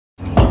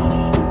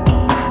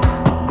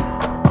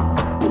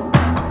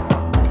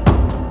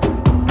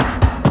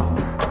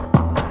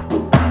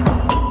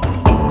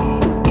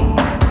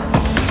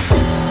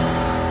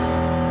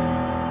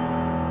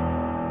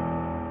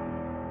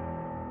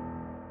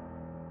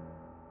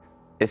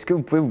Est-ce que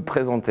vous pouvez vous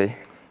présenter?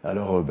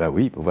 Alors, bah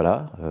oui,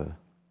 voilà.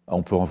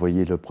 On peut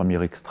envoyer le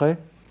premier extrait.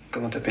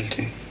 Comment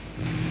t'appelles-tu?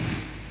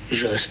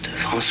 Jost,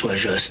 François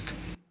Jost.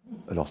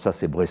 Alors ça,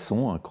 c'est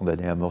Bresson,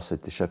 condamné à mort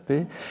s'est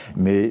échappé.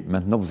 Mais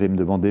maintenant, vous allez me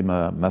demander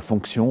ma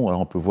fonction. Alors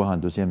on peut voir un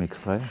deuxième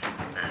extrait.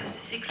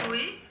 C'est Chloé.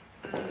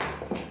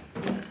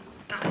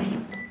 Parlez.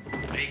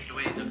 Oui,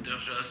 Chloé, docteur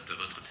Jost,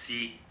 votre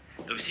psy.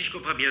 Donc si je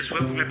comprends bien,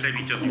 soit vous m'appelez à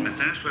 8h du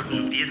matin, soit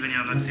vous oubliez de venir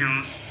à notre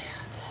séance.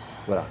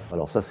 Voilà,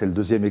 alors ça c'est le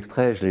deuxième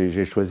extrait,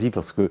 j'ai choisi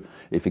parce que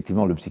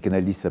effectivement le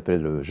psychanalyste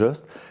s'appelle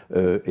Jost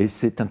et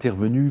c'est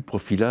intervenu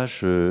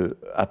profilage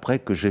après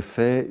que j'ai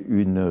fait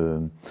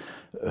une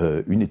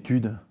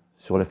étude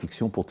sur la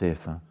fiction pour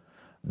TF1.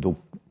 Donc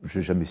je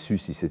n'ai jamais su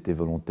si c'était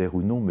volontaire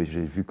ou non, mais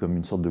j'ai vu comme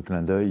une sorte de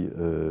clin d'œil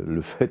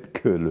le fait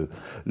que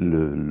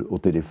au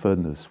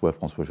téléphone soit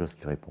François Jost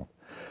qui réponde.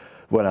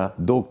 Voilà,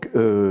 donc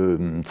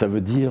ça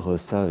veut dire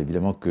ça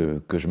évidemment que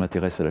je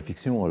m'intéresse à la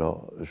fiction.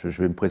 Alors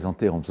je vais me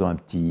présenter en faisant un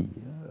petit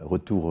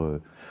retour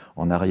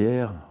en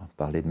arrière,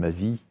 parler de ma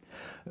vie.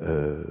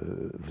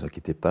 Vous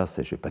inquiétez pas,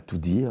 je ne vais pas tout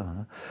dire.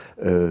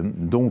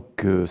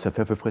 Donc ça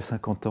fait à peu près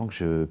 50 ans que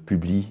je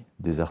publie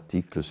des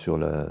articles sur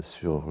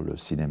le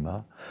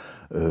cinéma,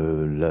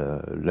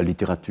 la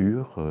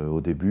littérature au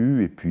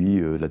début, et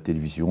puis la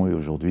télévision et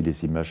aujourd'hui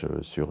les images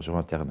sur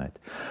Internet.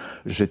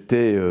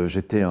 J'étais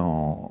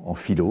en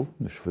philo,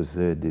 je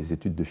faisais des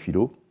études de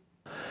philo.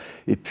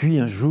 Et puis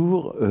un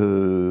jour,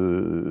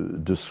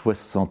 de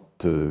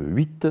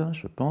 68,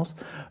 je pense,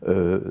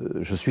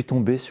 je suis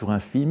tombé sur un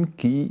film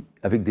qui,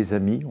 avec des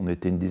amis, on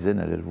était une dizaine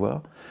à aller le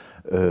voir,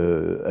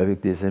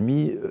 avec des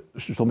amis,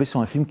 je suis tombé sur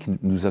un film qui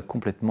nous a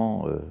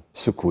complètement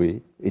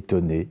secoués,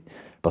 étonnés,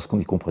 parce qu'on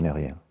n'y comprenait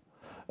rien.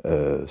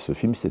 Ce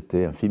film,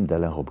 c'était un film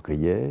d'Alain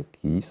Robbe-Grillet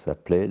qui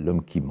s'appelait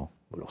L'homme qui ment.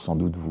 Alors sans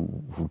doute vous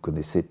ne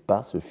connaissez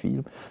pas ce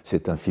film,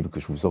 c'est un film que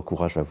je vous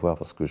encourage à voir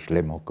parce que je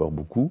l'aime encore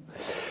beaucoup.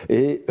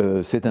 Et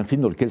c'est un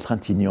film dans lequel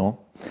Trintignant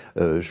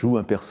joue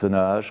un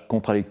personnage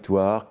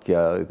contradictoire qui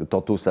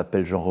tantôt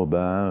s'appelle Jean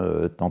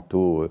Robin,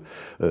 tantôt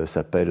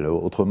s'appelle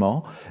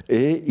autrement.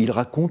 Et il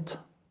raconte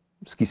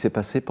ce qui s'est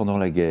passé pendant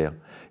la guerre.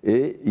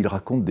 Et il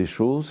raconte des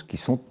choses qui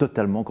sont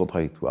totalement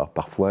contradictoires.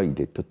 Parfois, il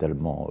est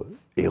totalement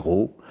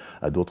héros,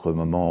 à d'autres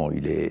moments,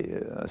 il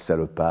est un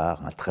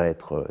salopard, un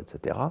traître,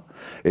 etc.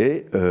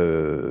 Et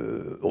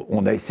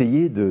on a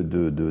essayé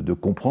de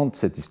comprendre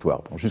cette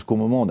histoire. Bon, jusqu'au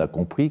moment où on a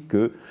compris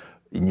qu'il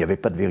n'y avait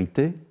pas de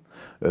vérité,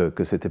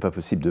 que ce n'était pas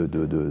possible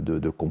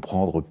de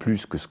comprendre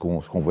plus que ce qu'on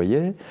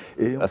voyait.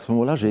 Et à ce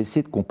moment-là, j'ai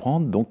essayé de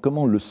comprendre donc,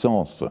 comment le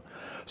sens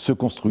se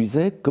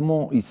construisait,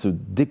 comment il se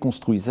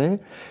déconstruisait.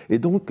 Et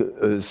donc,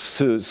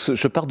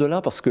 je pars de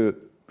là parce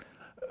que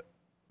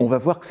on va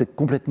voir que c'est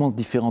complètement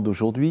différent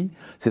d'aujourd'hui.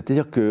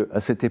 C'est-à-dire qu'à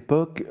cette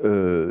époque,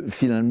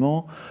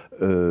 finalement,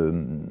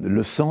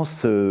 le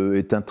sens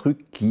est un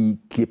truc qui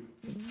est,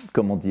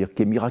 comment dire,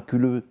 qui est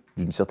miraculeux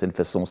d'une certaine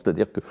façon.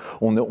 C'est-à-dire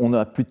qu'on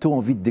a plutôt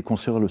envie de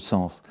déconstruire le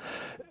sens.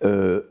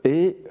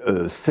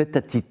 Cette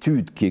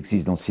attitude qui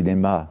existe dans le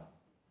cinéma,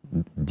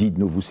 dit de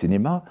nouveau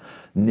cinéma,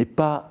 n'est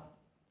pas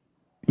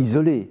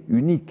isolée,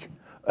 unique.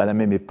 À la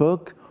même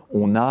époque,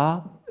 on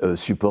a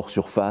support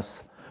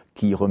surface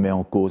qui remet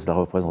en cause la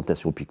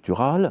représentation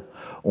picturale.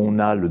 On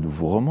a le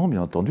nouveau roman,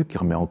 bien entendu, qui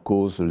remet en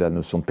cause la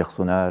notion de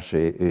personnage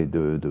et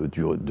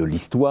de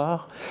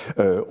l'histoire.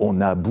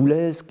 On a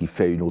Boulez qui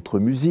fait une autre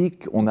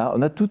musique. On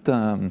a tout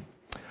un...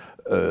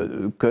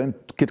 quand même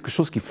quelque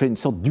chose qui fait une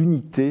sorte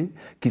d'unité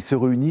qui se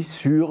réunit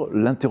sur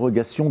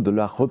l'interrogation de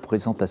la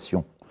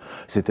représentation.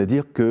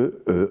 C'est-à-dire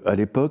qu'à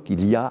l'époque,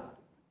 il y a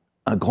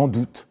un grand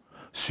doute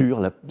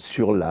sur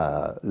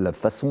la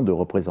façon de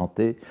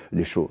représenter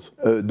les choses.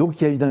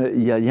 Donc il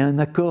y a un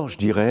accord, je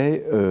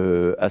dirais,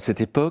 à cette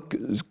époque,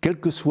 quel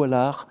que soit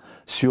l'art,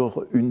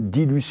 sur une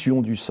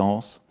dilution du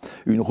sens,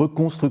 une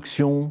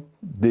reconstruction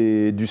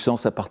du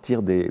sens à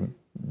partir des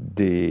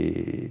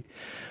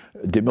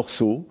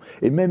morceaux,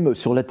 et même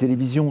sur la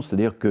télévision,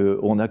 c'est-à-dire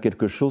qu'on a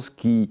quelque chose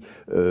qui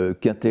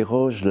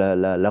interroge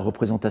la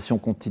représentation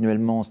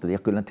continuellement,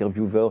 c'est-à-dire que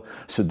l'intervieweur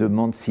se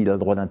demande s'il a le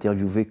droit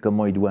d'interviewer,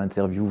 comment il doit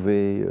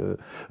interviewer,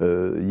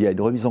 il y a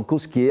une remise en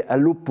cause qui est à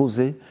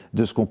l'opposé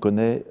de ce qu'on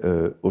connaît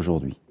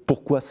aujourd'hui.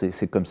 Pourquoi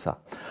c'est comme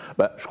ça?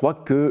 Je crois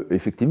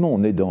qu'effectivement,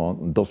 on est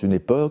dans une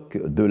époque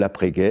de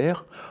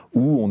l'après-guerre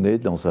où on est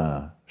dans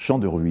un champ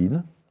de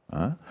ruines,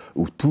 hein,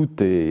 où tout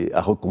est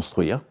à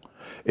reconstruire.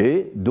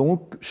 Et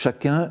donc,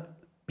 chacun,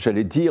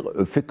 j'allais dire,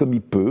 fait comme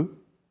il peut,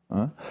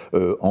 hein,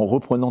 en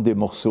reprenant des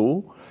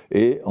morceaux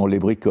et en les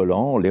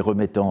bricolant, en les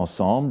remettant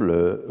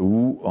ensemble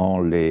ou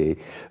en les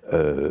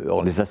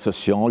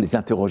associant, en les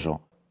interrogeant.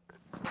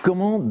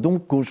 Comment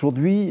donc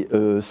aujourd'hui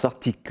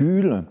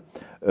s'articule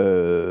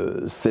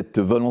cette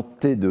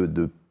volonté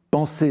de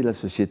penser la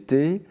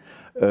société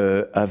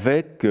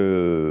avec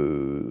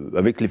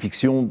les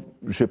fictions?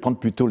 Je vais prendre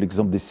plutôt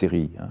l'exemple des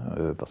séries,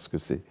 hein, parce que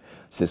c'est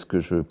ce que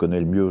je connais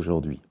le mieux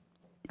aujourd'hui.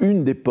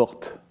 Une des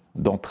portes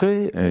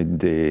d'entrée,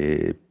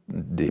 des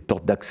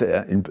portes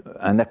d'accès,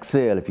 un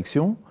accès à la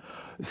fiction,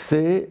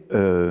 c'est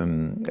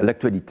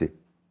l'actualité.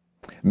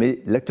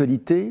 Mais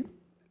l'actualité,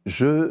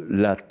 je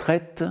la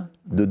traite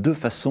de deux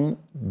façons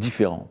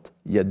différentes.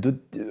 Il y a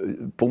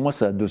pour moi,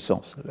 ça a deux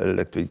sens,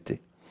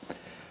 l'actualité.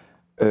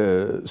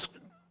 Ce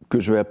que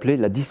je vais appeler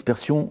la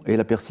dispersion et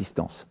la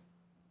persistance.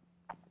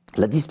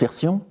 La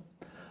dispersion,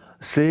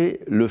 c'est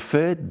le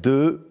fait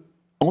de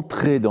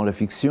entrer dans la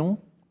fiction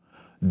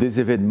des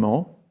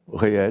événements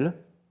réels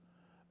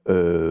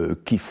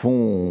qui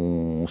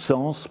font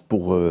sens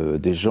pour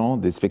des gens,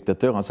 des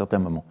spectateurs à un certain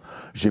moment.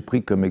 J'ai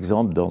pris comme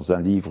exemple dans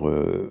un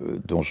livre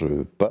dont je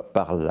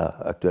parle là,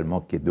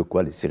 actuellement, qui est « De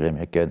quoi les séries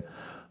américaines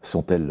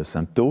sont-elles le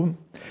symptôme ?».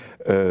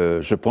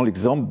 Je prends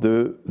l'exemple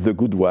de « The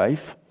Good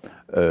Wife »,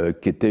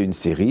 qui était une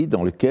série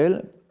dans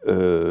laquelle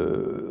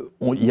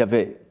il y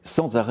avait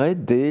sans arrêt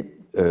des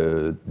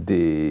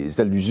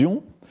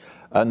allusions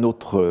à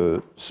notre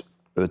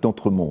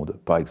monde.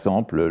 Par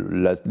exemple,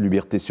 la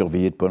liberté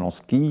surveillée de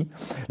Polanski,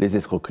 les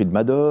escroqueries de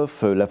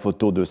Madoff, la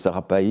photo de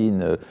Sarah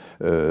Palin,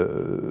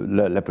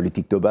 la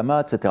politique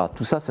d'Obama, etc.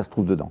 Tout ça, ça se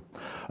trouve dedans.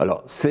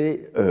 Alors,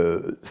 j'allais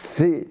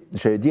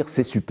dire,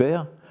 c'est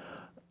super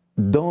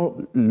dans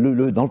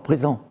le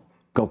présent,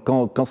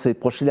 quand c'est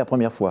projeté la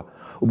première fois.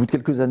 Au bout de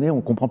quelques années, on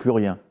ne comprend plus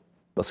rien.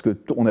 Parce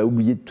qu'on a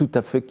oublié tout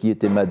à fait qui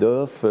était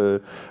Madoff,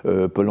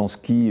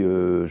 Polanski,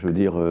 je veux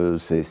dire,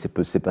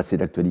 c'est passé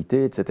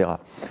d'actualité, etc.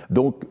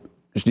 Donc,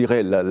 je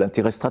dirais,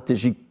 l'intérêt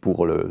stratégique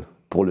pour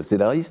le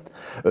scénariste,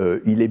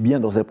 il est bien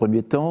dans un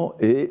premier temps,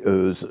 et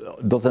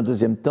dans un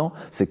deuxième temps,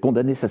 c'est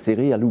condamner sa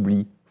série à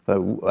l'oubli, enfin,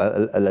 ou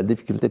à la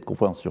difficulté de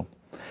compréhension.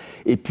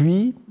 Et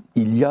puis,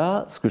 il y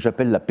a ce que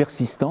j'appelle la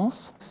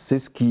persistance, c'est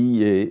ce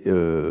qui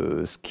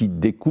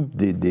découpe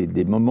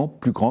des moments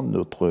plus grands de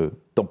notre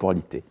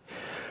temporalité.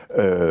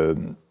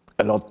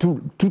 Alors,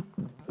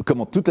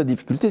 toute la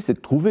difficulté, c'est de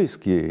trouver ce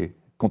qui est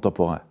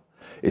contemporain.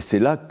 Et c'est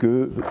là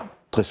que,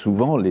 très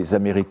souvent, les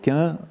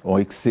Américains ont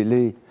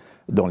excellé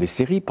dans les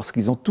séries, parce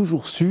qu'ils ont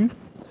toujours su,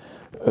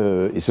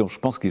 et je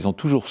pense qu'ils ont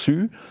toujours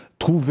su,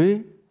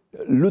 trouver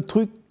le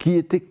truc qui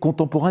était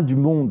contemporain du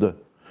monde.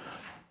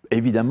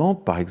 Évidemment,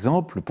 par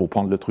exemple, pour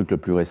prendre le truc le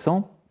plus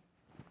récent,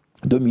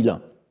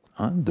 2001.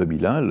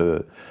 2001,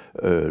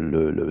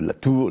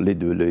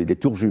 les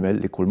tours jumelles,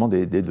 l'écroulement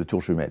des deux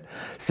tours jumelles.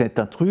 C'est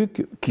un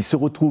truc qui se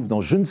retrouve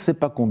dans je ne sais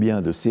pas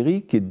combien de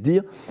séries, qui est de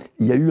dire,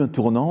 il y a eu un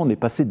tournant, on est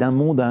passé d'un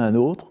monde à un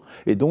autre,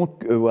 et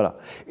donc voilà.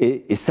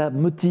 Et ça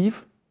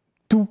motive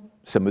tout.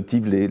 Ça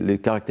motive les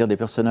caractères des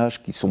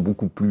personnages qui sont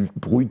beaucoup plus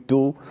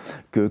brutaux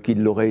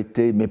qu'ils l'auraient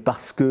été, mais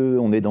parce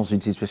qu'on est dans une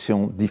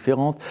situation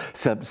différente.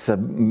 Ça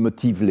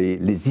motive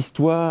les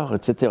histoires,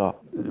 etc.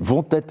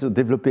 Vont être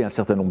développés un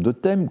certain nombre de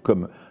thèmes,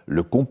 comme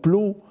le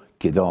complot,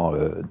 qui est dans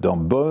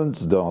Bones,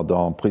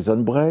 dans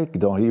Prison Break,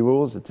 dans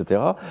Heroes,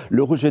 etc.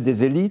 Le rejet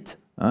des élites,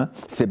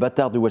 ces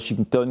bâtards de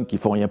Washington qui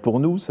font rien pour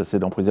nous, ça c'est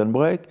dans Prison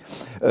Break,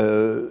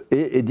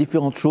 et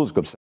différentes choses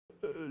comme ça.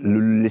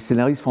 Les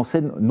scénaristes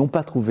français n'ont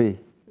pas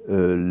trouvé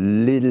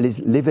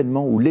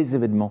l'événement ou les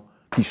événements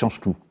qui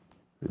changent tout.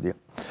 Je veux dire.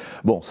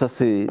 Bon, ça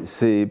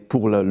c'est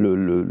pour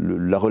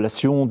la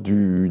relation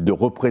de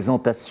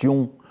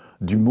représentation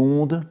du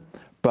monde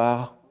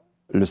par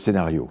le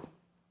scénario.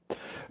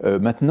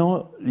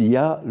 Maintenant, il y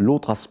a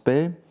l'autre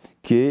aspect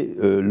qui est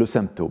le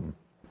symptôme.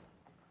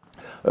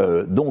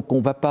 Donc on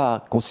ne va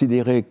pas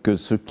considérer que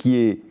ce qui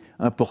est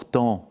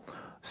important,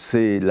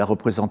 c'est la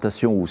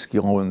représentation ou ce qui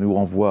nous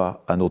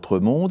renvoie à notre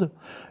monde,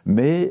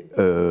 mais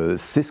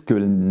c'est ce que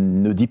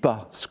ne dit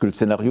pas, ce que le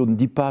scénario ne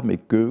dit pas, mais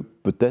que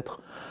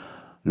peut-être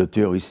le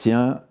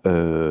théoricien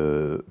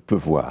peut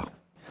voir.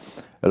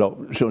 Alors,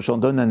 j'en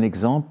donne un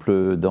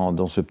exemple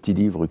dans ce petit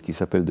livre qui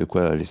s'appelle « De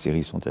quoi les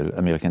séries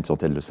américaines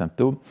sont-elles le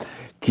symptôme ?»,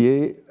 qui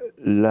est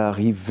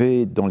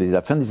l'arrivée, dans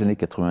la fin des années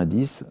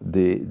 90,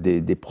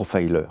 des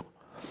profilers.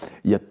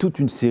 Il y a toute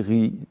une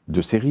série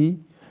de séries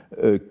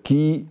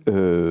qui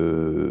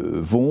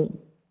vont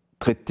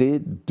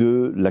traiter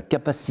de la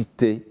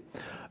capacité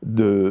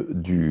de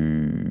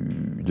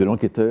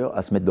l'enquêteur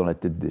à se mettre dans la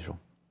tête des gens.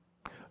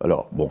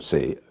 Alors, bon,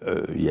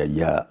 il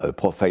y a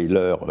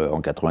Profiler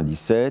en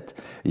 97,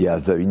 il y a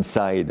The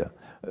Inside,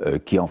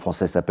 qui en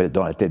français s'appelle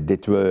Dans la tête des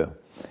tueurs,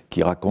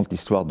 qui raconte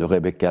l'histoire de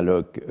Rebecca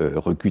Locke,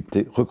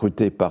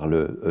 recrutée par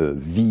le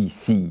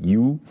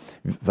VCU,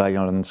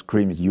 Violence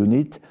Crimes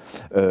Unit.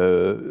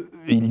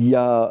 Il y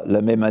a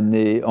la même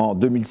année, en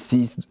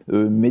 2006,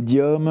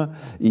 Medium,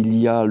 il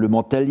y a Le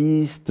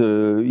Mentaliste,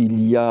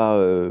 il y a...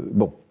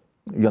 bon,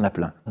 il y en a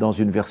plein. Dans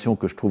une version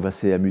que je trouve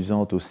assez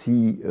amusante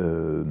aussi,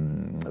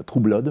 True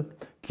Blood,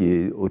 qui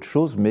est autre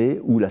chose, mais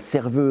où la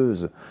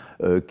serveuse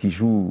qui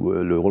joue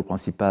le rôle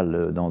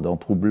principal dans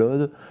True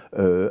Blood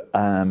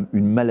a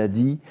une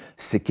maladie,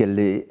 c'est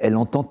qu'elle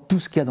entend tout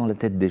ce qu'il y a dans la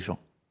tête des gens.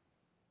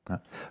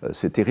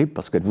 C'est terrible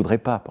parce qu'elle ne voudrait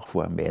pas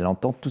parfois, mais elle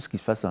entend tout ce qui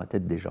se passe dans la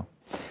tête des gens.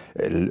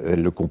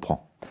 Elle le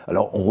comprend.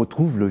 Alors on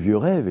retrouve le vieux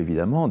rêve,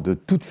 évidemment, de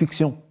toute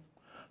fiction,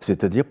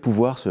 c'est-à-dire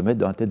pouvoir se mettre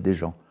dans la tête des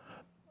gens.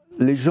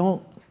 Les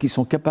gens qui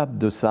sont capables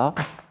de ça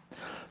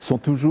sont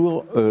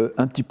toujours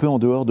un petit peu en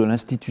dehors de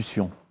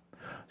l'institution.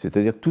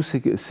 C'est-à-dire que tous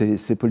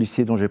ces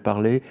policiers dont j'ai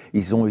parlé,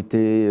 ils ont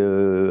été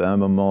à un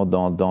moment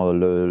dans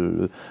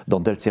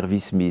tel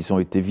service, mais ils ont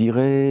été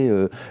virés.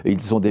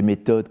 Ils ont des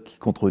méthodes qui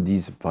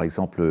contredisent, par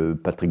exemple,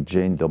 Patrick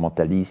Jane, dans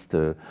Mentaliste,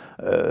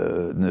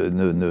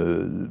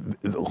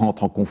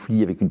 rentre en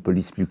conflit avec une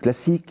police plus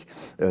classique,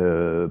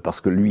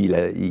 parce que lui,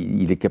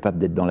 il est capable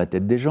d'être dans la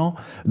tête des gens.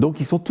 Donc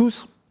ils sont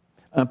tous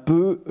un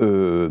peu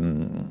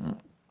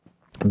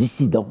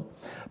dissidents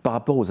par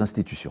rapport aux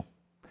institutions.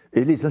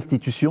 Et les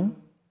institutions,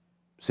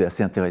 c'est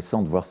assez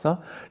intéressant de voir ça,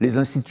 les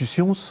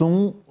institutions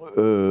sont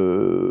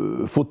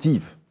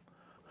fautives.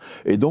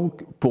 Et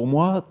donc, pour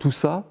moi, tout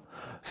ça,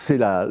 c'est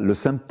le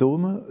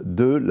symptôme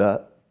de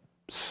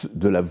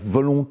la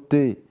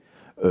volonté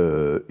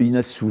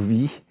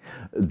inassouvie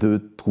de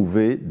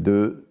trouver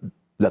de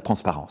la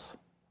transparence.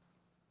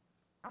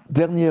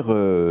 Dernière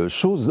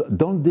chose,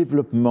 dans le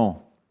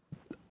développement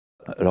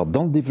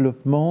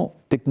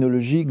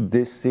technologique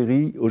des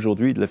séries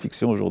aujourd'hui, de la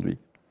fiction aujourd'hui,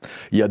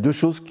 il y a deux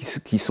choses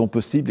qui sont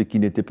possibles et qui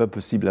n'étaient pas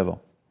possibles avant.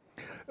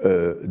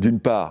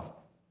 D'une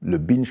part, le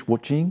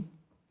binge-watching,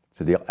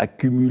 c'est-à-dire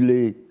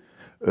accumuler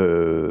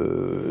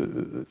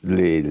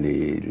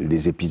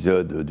les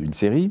épisodes d'une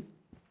série,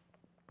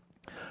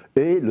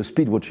 et le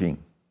speed-watching,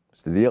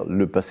 c'est-à-dire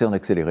le passer en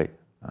accéléré,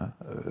 hein,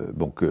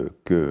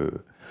 que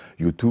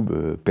YouTube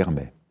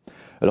permet.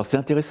 Alors c'est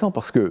intéressant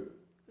parce que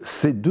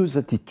ces deux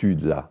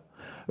attitudes-là,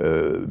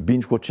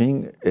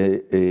 binge-watching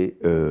et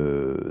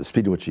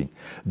speed-watching.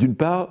 D'une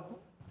part,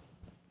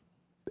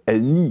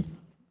 elles nient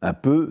un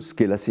peu ce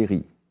qu'est la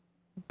série,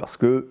 parce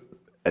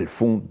qu'elles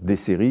font des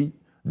séries,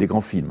 des grands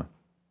films.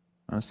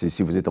 Hein,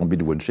 si vous êtes en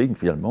binge-watching,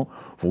 finalement,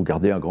 vous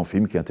regardez un grand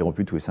film qui est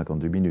interrompu tous les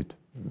 52 minutes.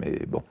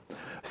 Mais bon,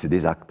 c'est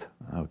des actes,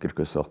 hein, en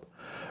quelque sorte.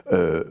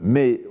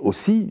 Mais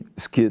aussi,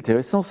 ce qui est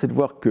intéressant, c'est de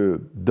voir que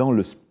dans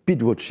le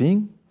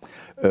speed-watching,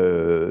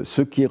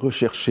 ce qui est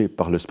recherché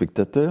par le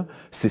spectateur,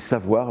 c'est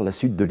savoir la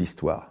suite de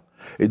l'histoire.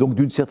 Et donc,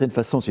 d'une certaine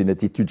façon, c'est une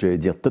attitude, j'allais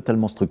dire,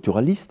 totalement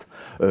structuraliste,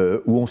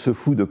 où on se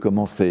fout de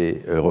comment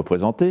c'est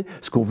représenté.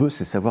 Ce qu'on veut,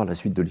 c'est savoir la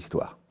suite de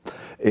l'histoire.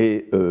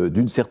 Et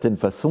d'une certaine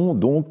façon,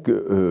 donc,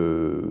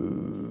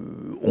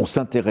 on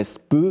s'intéresse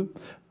peu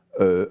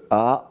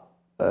à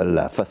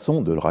la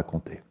façon de le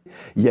raconter.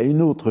 Il y a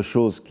une autre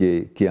chose qui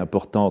est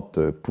importante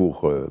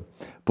pour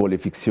les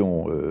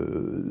fictions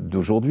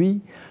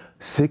d'aujourd'hui,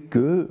 c'est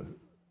que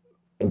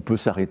on peut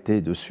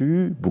s'arrêter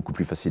dessus beaucoup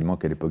plus facilement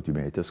qu'à l'époque du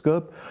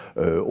magnétoscope.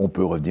 On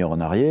peut revenir en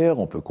arrière,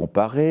 on peut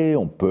comparer,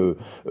 on peut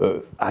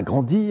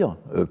agrandir,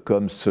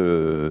 comme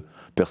ce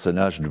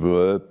personnage de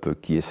Groupe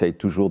qui essaye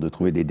toujours de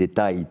trouver des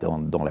détails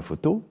dans la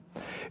photo.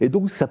 Et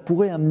donc ça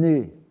pourrait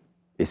amener,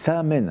 et ça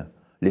amène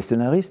les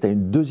scénaristes à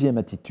une deuxième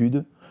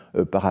attitude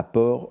par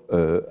rapport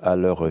à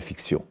leur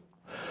fiction.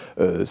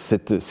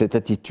 Cette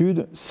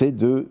attitude, c'est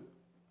de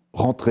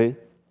rentrer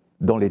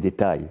dans les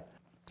détails.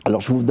 Alors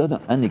je vous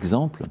donne un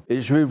exemple, et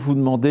je vais vous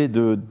demander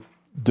de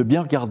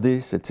bien regarder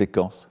cette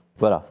séquence.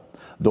 Voilà,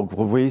 donc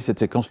vous voyez cette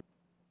séquence.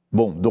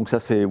 Bon, donc ça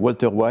c'est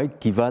Walter White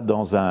qui va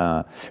dans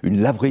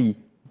une laverie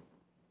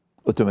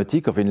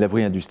automatique, enfin une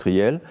laverie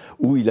industrielle,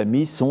 où il a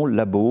mis son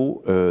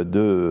labo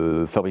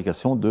de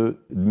fabrication de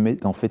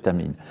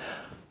méthamphétamine.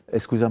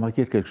 Est-ce que vous avez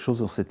remarqué quelque chose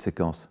dans cette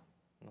séquence?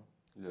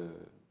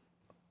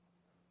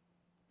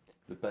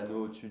 Le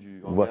panneau au-dessus du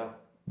hangar. Voilà.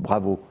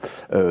 Bravo.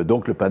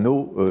 Donc le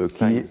panneau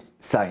qui est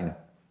sign.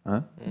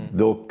 Hein,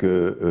 donc,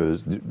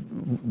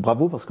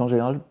 bravo, parce qu'en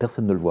général,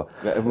 personne ne le voit.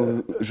 Bah,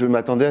 je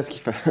m'attendais à ce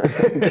qu'il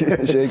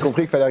fallait. J'avais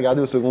compris qu'il fallait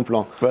regarder au second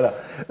plan. Voilà.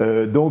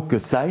 Donc,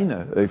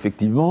 sign,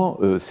 effectivement,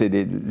 c'est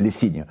les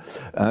signes,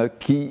 hein,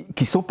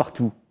 qui sont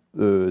partout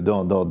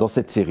dans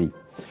cette série.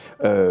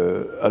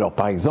 Alors,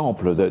 par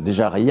exemple,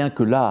 déjà, rien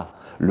que là,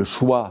 le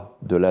choix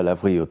de la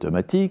laverie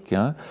automatique,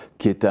 hein,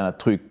 qui est un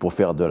truc pour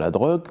faire de la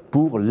drogue,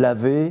 pour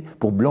laver,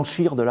 pour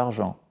blanchir de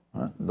l'argent.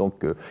 Hein,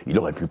 donc, il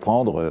aurait pu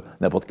prendre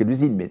n'importe quelle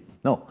usine, mais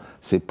non,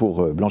 c'est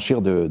pour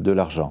blanchir de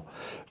l'argent.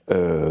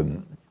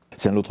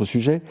 C'est un autre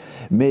sujet,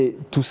 mais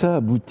tout ça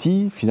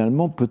aboutit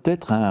finalement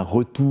peut-être à un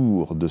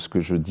retour de ce que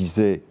je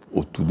disais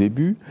au tout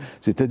début,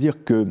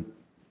 c'est-à-dire que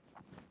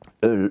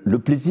le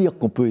plaisir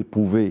qu'on peut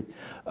éprouver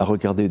à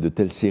regarder de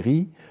telles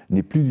séries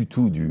n'est plus du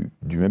tout du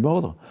même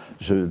ordre.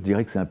 Je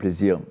dirais que c'est un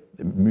plaisir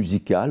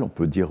musical, on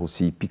peut dire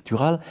aussi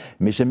pictural,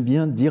 mais j'aime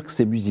bien dire que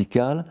c'est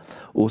musical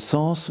au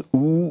sens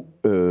où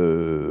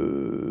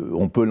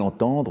on peut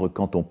l'entendre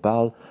quand on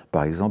parle,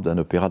 par exemple, d'un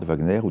opéra de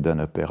Wagner ou d'un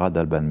opéra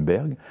d'Alban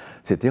Berg.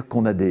 C'est-à-dire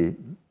qu'on a des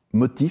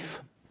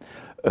motifs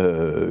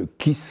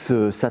qui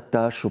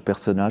s'attachent aux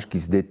personnages, qui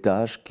se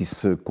détachent, qui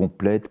se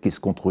complètent, qui se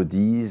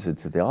contredisent,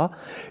 etc.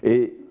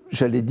 Et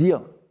j'allais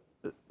dire,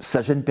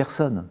 ça gêne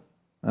personne.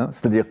 Hein,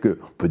 c'est-à-dire qu'on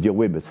peut dire,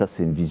 oui, mais ça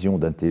c'est une vision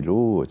d'un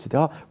télo,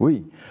 etc.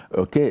 Oui,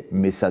 ok,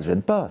 mais ça ne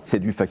gêne pas, c'est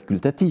du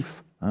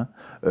facultatif. Hein,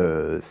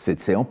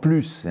 c'est en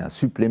plus, c'est un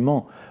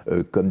supplément.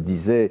 Comme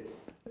disait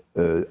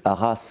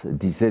Arras,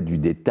 disait du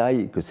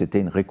détail que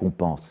c'était une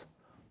récompense.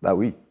 Bah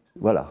oui,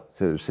 voilà,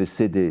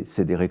 c'est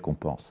des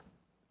récompenses.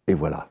 Et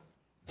voilà.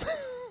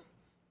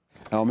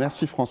 Alors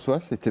merci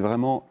François, c'était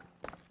vraiment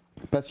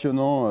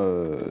passionnant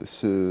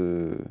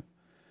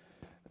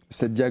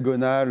cette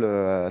diagonale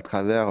à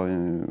travers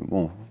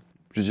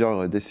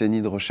plusieurs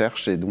décennies de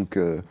recherche, et donc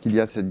qu'il y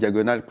a cette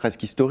diagonale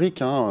presque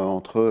historique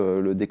entre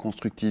le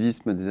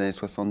déconstructivisme des années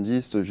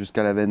 70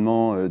 jusqu'à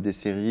l'avènement des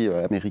séries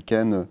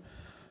américaines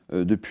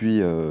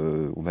depuis,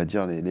 on va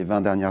dire, les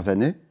 20 dernières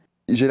années.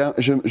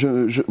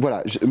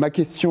 Voilà, ma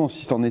question,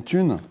 si c'en est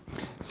une,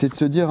 c'est de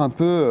se dire un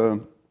peu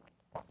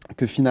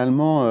que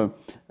finalement,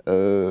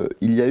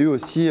 il y a eu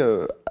aussi,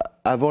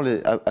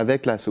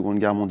 avec la Seconde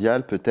Guerre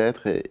mondiale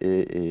peut-être,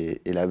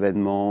 et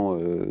l'avènement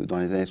dans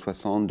les années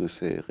 60 de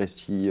ces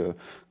récits,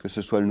 que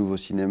ce soit le nouveau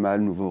cinéma,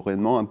 le nouveau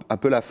roman, un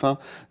peu la fin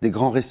des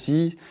grands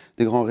récits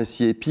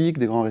épiques,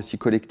 des grands récits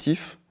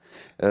collectifs,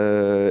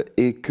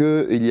 et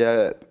qu'il y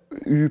a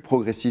eu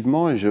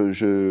progressivement, et je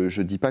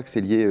ne dis pas que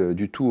c'est lié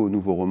du tout au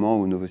nouveau roman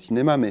ou au nouveau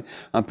cinéma, mais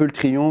un peu le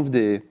triomphe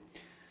des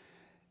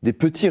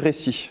petits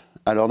récits.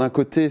 Alors d'un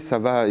côté, ça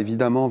va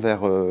évidemment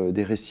vers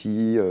des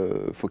récits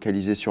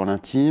focalisés sur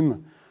l'intime,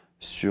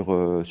 sur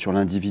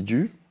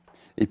l'individu,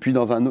 et puis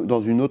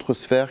dans une autre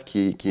sphère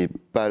qui est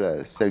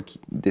pas celle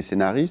des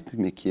scénaristes,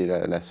 mais qui est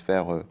la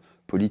sphère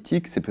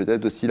politique, c'est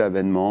peut-être aussi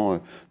l'avènement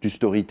du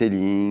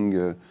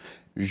storytelling,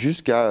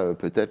 jusqu'à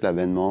peut-être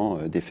l'avènement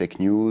des fake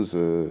news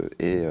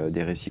et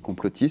des récits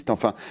complotistes.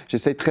 Enfin,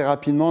 j'essaye très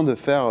rapidement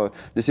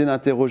d'essayer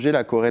d'interroger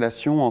la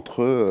corrélation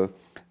entre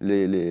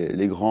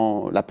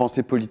la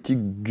pensée politique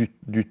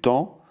du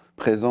temps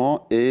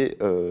présent et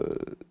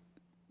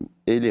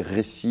les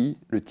récits,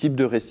 le type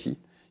de récits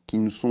qui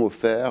nous sont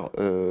offerts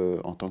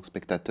en tant que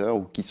spectateurs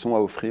ou qui sont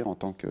à offrir en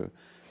tant que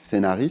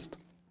scénaristes,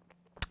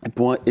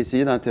 pour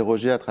essayer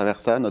d'interroger à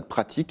travers ça notre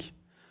pratique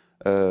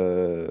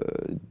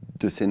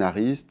de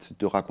scénariste,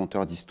 de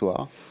raconteur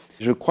d'histoire.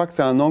 Je crois que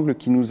c'est un angle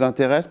qui nous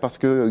intéresse parce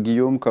que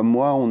Guillaume, comme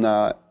moi,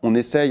 on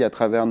essaye à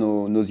travers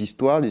nos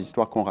histoires, les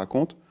histoires qu'on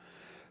raconte,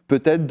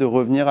 peut-être de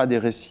revenir à des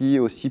récits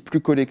aussi plus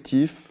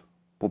collectifs,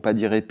 pour ne pas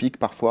dire épiques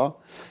parfois,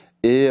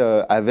 et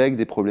avec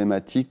des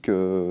problématiques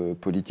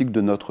politiques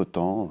de notre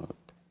temps.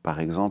 Par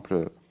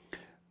exemple,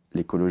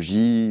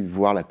 l'écologie,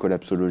 voire la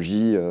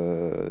collapsologie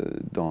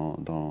dans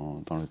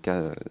le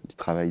cas du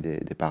travail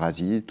des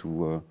Parasites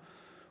ou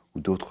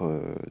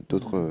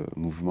d'autres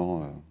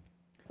mouvements.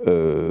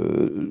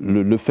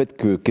 Le fait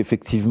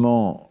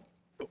qu'effectivement,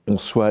 on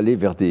soit allé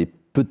vers des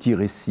petits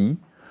récits,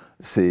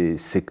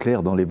 c'est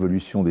clair dans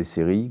l'évolution des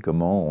séries,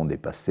 comment on est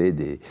passé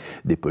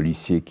des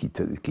policiers qui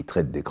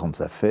traitent des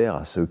grandes affaires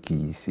à ceux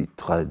qui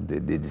traitent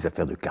des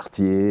affaires de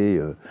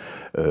quartier,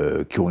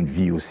 qui ont une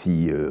vie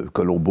aussi.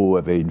 Colombo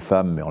avait une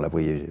femme, mais on ne la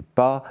voyait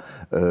pas.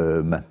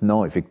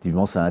 Maintenant,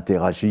 effectivement, ça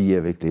interagit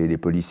avec les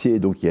policiers,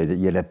 donc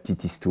il y a la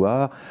petite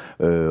histoire.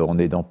 On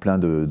est dans plein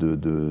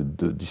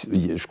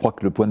je crois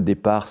que le point de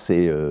départ,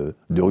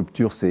 de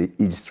rupture, c'est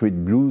Hill Street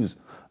Blues,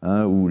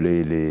 où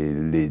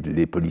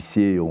les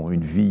policiers ont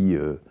une vie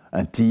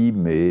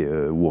intime et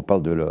où on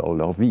parle de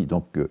leur vie.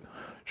 Donc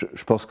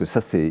je pense que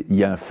il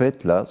y a un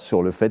fait là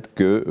sur le fait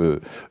que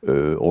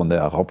on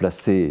a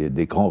remplacé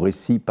des grands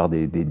récits par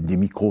des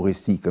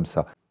micro-récits comme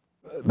ça.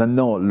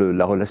 Maintenant,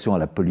 la relation à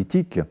la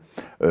politique,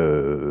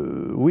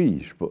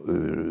 oui,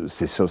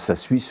 ça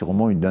suit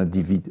sûrement une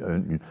individu.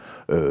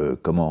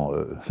 Moi,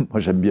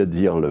 j'aime bien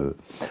dire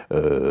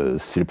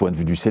c'est le point de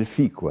vue du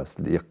selfie, quoi.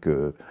 C'est-à-dire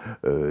que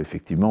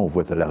effectivement, on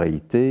voit la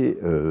réalité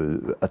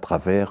à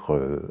travers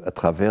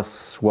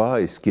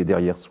soi et ce qui est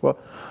derrière soi.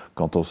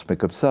 Quand on se met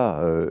comme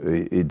ça,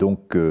 et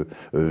donc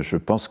je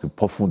pense que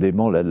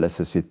profondément la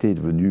société est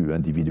devenue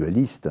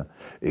individualiste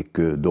et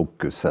que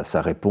donc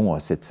ça répond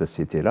à cette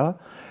société-là.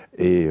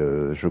 Et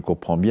je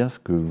comprends bien ce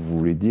que vous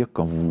voulez dire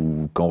quand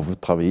vous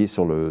travaillez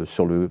sur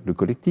le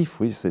collectif.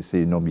 Oui,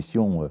 c'est une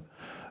ambition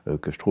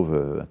que je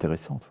trouve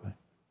intéressante. Ouais.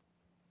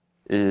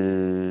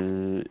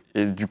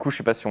 Et du coup, je ne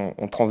sais pas si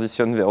on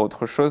transitionne vers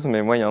autre chose,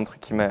 mais moi, il y a un truc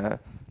qui m'a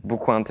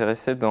beaucoup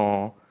intéressé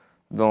dans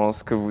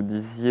ce que vous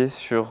disiez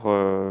sur...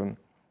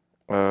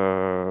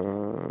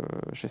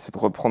 j'essaie de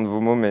reprendre vos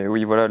mots, mais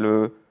oui, voilà,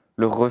 le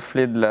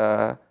reflet de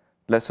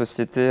la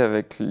société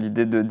avec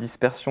l'idée de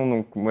dispersion.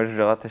 Donc moi, je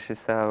vais rattacher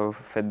ça au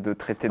fait de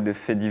traiter de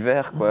faits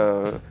divers,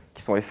 quoi,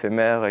 qui sont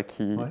éphémères et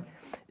qui... Ouais.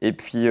 Et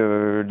puis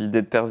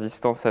l'idée de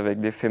persistance avec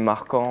des faits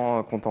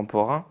marquants,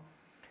 contemporains.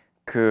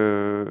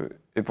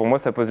 Et pour moi,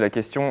 ça pose la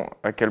question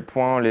à quel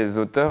point les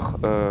auteurs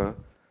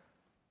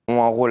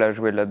ont un rôle à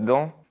jouer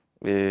là-dedans.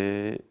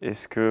 Et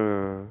est-ce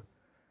que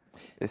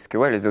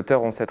ouais, les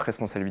auteurs ont cette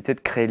responsabilité de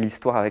créer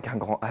l'histoire avec un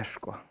grand H,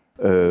 quoi.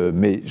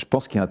 Mais je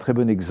pense qu'il y a un très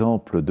bon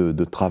exemple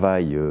de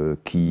travail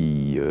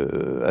qui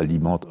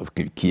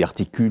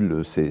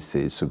articule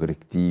ce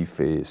collectif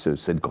et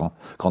cette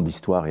grande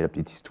histoire et la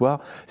petite histoire,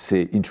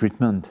 c'est In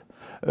Treatment.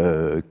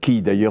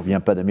 Qui d'ailleurs vient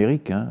pas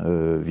d'Amérique,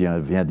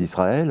 vient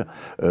d'Israël,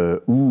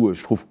 où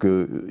je trouve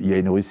qu'il y a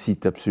une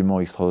réussite absolument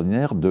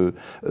extraordinaire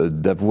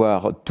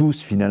d'avoir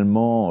tous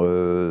finalement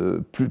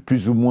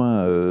plus ou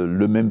moins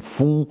le même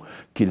fond,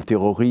 qui est le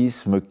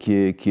terrorisme, qui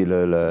est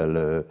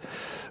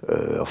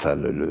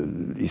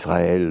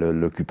Israël,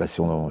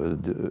 l'occupation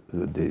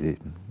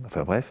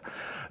enfin bref,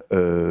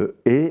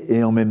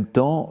 et en même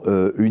temps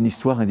une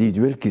histoire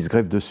individuelle qui se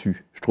greffe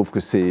dessus. Je trouve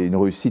que c'est une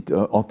réussite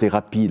en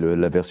thérapie,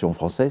 la version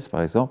française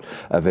par exemple,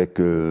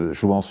 avec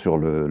jouant sur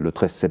le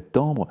 13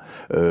 septembre,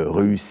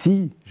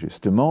 réussit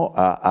justement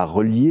à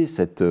relier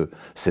cette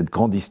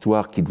grande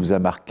histoire qui nous a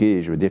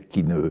marqué, je veux dire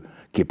qui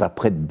n'est pas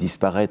prête de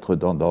disparaître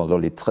dans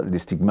les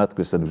stigmates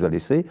que ça nous a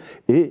laissés,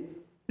 et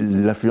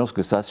l'influence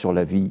que ça a sur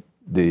la vie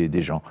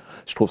des gens.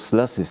 Je trouve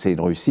cela, c'est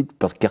une réussite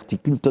parce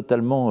qu'articule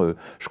totalement,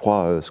 je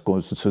crois,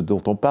 ce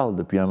dont on parle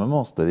depuis un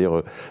moment,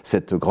 c'est-à-dire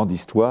cette grande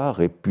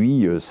histoire, et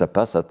puis ça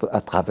passe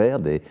à travers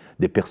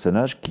des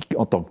personnages qui,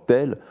 en tant que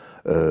tels,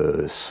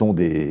 sont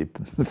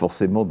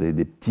forcément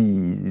des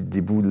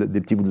petits bouts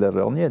de la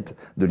lorgnette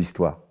de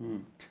l'histoire.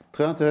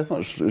 Très intéressant.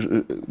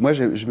 Moi,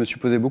 je me suis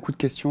posé beaucoup de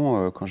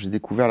questions quand j'ai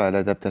découvert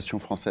l'adaptation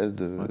française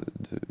de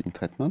In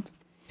Treatment,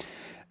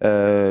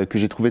 que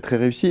j'ai trouvé très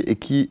réussie et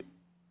qui,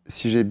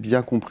 si j'ai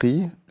bien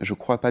compris, je ne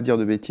crois pas dire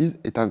de bêtises,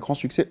 est un grand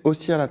succès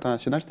aussi à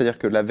l'international. C'est-à-dire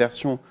que la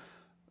version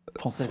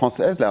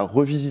française, la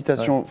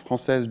revisitation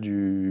française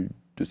de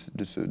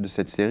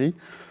cette série,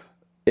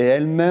 est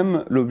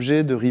elle-même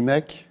l'objet de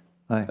remake,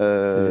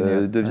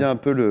 devient un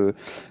peu le...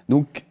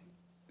 Donc,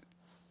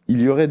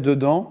 il y aurait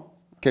dedans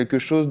quelque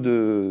chose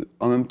de,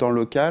 en même temps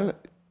local,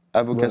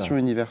 à vocation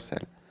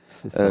universelle.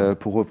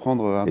 Pour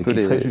reprendre un peu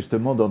qui serait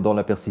justement dans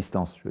la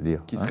persistance, je veux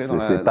dire. Qui serait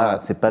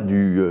c'est pas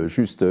du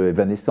juste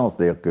évanescence,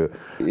 c'est-à-dire que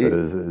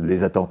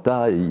les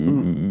attentats,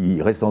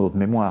 ils restent dans notre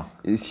mémoire.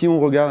 Et si on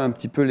regarde un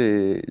petit peu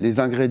les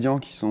ingrédients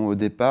qui sont au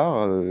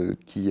départ,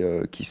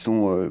 qui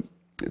sont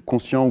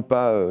conscients ou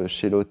pas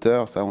chez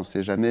l'auteur, ça on ne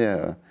sait jamais,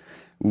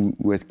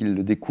 ou est-ce qu'il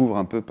le découvre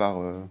un peu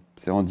par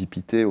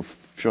sérendipité au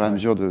fur et à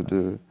mesure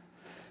de...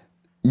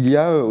 Il y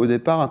a au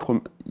départ,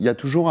 il y a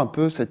toujours un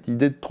peu cette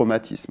idée de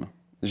traumatisme.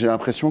 J'ai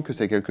l'impression que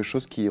c'est quelque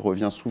chose qui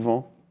revient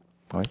souvent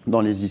dans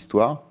les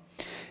histoires,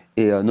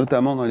 et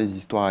notamment dans les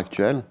histoires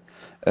actuelles.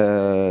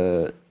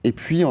 Et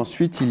puis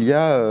ensuite, il y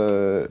a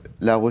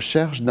la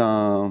recherche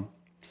d'un...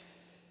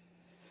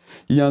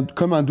 Il y a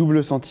comme un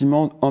double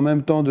sentiment en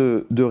même temps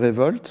de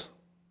révolte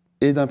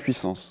et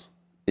d'impuissance.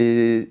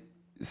 Et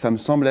ça me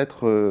semble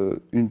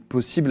être une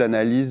possible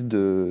analyse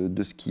de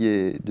ce qui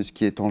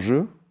est en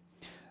jeu.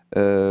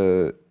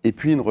 Et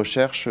puis une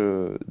recherche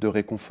de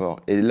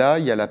réconfort. Et là,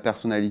 il y a la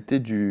personnalité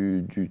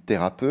du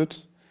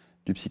thérapeute,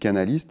 du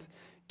psychanalyste,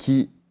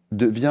 qui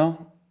devient,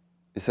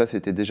 et ça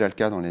c'était déjà le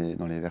cas dans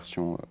les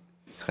versions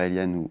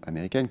israéliennes ou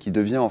américaines, qui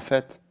devient en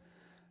fait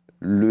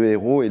le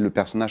héros et le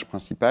personnage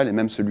principal, et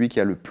même celui qui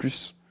a le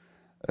plus,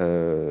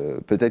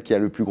 peut-être qui a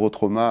le plus gros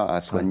trauma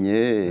à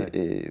soigner,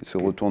 et ce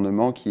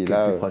retournement qui est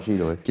là,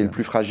 qui est le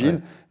plus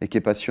fragile, et qui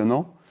est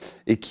passionnant.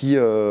 Et qui,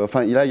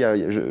 enfin, là,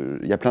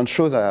 il y a plein de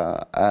choses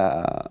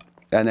à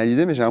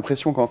analyser, mais j'ai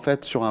l'impression qu'en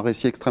fait, sur un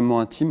récit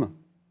extrêmement intime,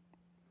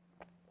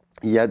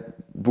 il y a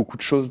beaucoup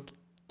de choses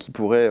qui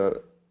pourraient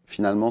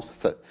finalement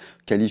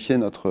qualifier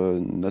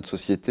notre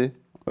société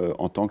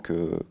en tant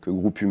que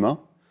groupe humain.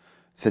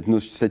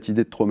 Cette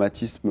idée de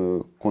traumatisme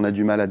qu'on a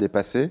du mal à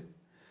dépasser,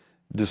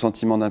 de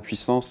sentiment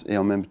d'impuissance et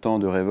en même temps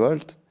de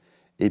révolte,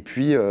 et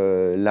puis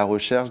la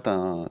recherche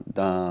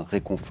d'un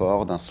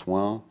réconfort, d'un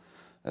soin,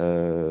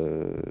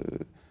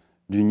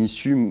 d'une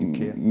issue,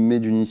 mais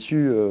d'une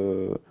issue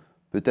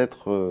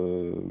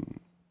peut-être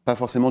pas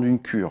forcément d'une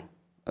cure.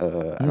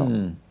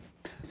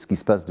 Ce qui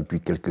se passe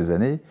depuis quelques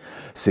années,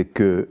 c'est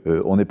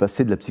qu'on est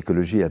passé de la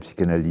psychologie à la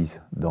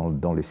psychanalyse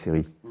dans les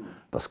séries.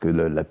 Parce que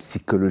la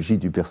psychologie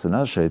du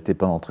personnage, ça a été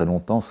pendant très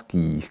longtemps ce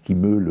qui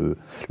meut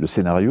le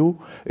scénario.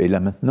 Et là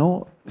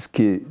maintenant, ce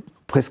qui est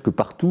presque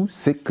partout,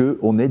 c'est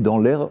qu'on est dans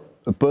l'ère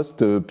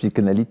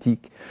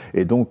post-psychanalytique.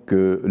 Et donc,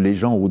 les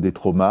gens ont des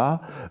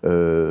traumas,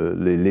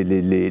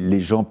 les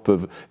gens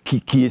peuvent...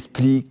 qui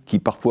expliquent, qui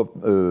parfois,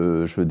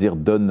 je veux dire,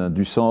 donnent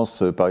du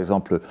sens. Par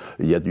exemple,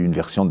 il y a une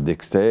version de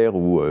Dexter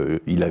où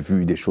il a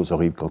vu des choses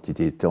horribles quand il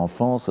était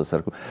enfant.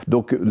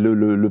 Donc,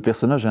 le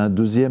personnage a un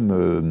deuxième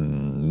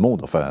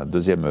monde, enfin, un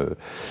deuxième...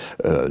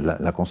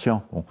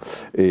 l'inconscient. Bon.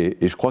 Et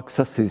je crois que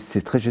ça,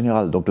 c'est très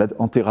général. Donc, là,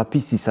 en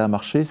thérapie, si ça a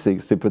marché,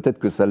 c'est peut-être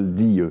que ça le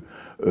dit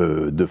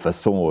de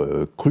façon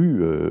crue,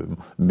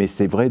 mais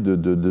c'est vrai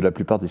de la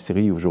plupart des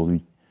séries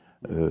aujourd'hui.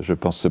 Je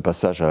pense ce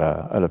passage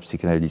à la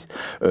psychanalyse.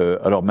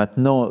 Alors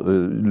maintenant,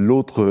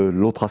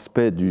 l'autre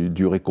aspect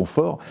du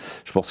réconfort,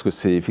 je pense que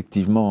c'est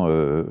effectivement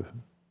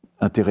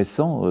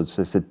intéressant,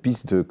 cette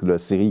piste que la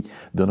série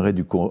donnerait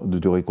du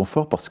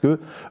réconfort, parce que,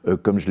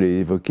 comme je l'ai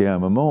évoqué à un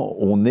moment,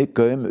 on est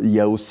quand même, il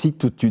y a aussi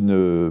toute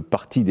une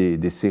partie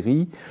des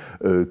séries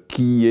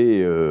qui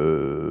est...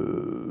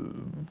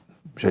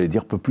 j'allais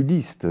dire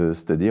populiste,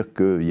 c'est-à-dire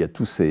qu'il y a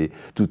toutes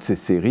ces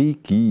séries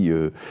qui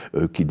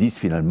disent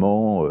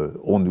finalement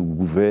on nous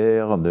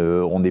gouverne,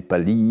 on n'est pas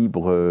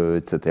libre,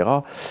 etc.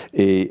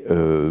 Et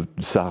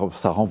ça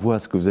renvoie à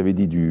ce que vous avez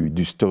dit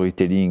du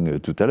storytelling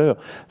tout à l'heure,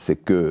 c'est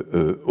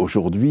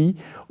qu'aujourd'hui,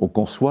 on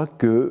conçoit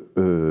que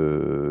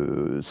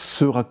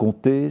se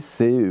raconter,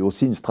 c'est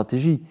aussi une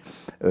stratégie.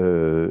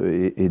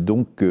 Et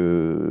donc,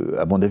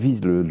 à mon avis,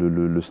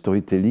 le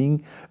storytelling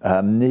a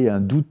amené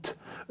un doute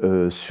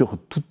sur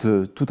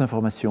toute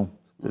information.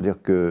 C'est-à-dire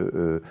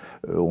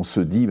qu'on se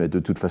dit, mais de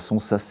toute façon,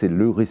 ça c'est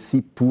le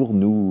récit pour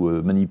nous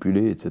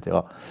manipuler, etc.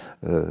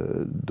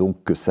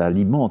 Donc ça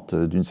alimente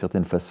d'une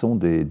certaine façon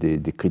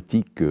des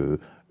critiques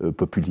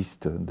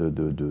populistes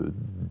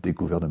des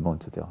gouvernements,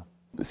 etc.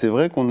 C'est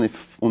vrai qu'on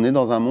est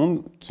dans un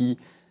monde qui,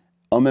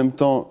 en même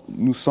temps,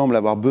 nous semble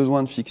avoir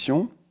besoin de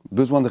fiction,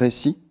 besoin de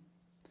récits,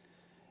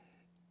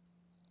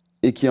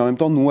 et qui est en même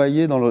temps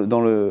noyé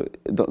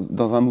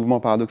dans un mouvement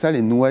paradoxal,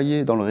 et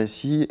noyé dans le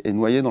récit, et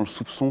noyé dans le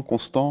soupçon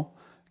constant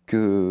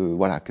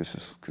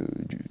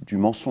du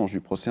mensonge,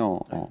 du procès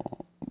en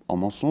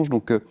mensonge.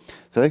 Donc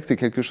c'est vrai que c'est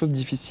quelque chose de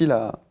difficile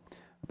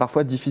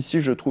parfois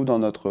difficile, je trouve, dans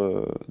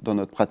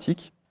notre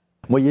pratique.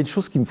 Moi, il y a une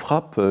chose qui me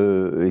frappe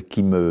et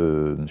qui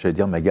j'allais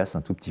dire, m'agace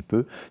un tout petit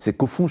peu, c'est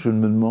qu'au fond, je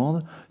me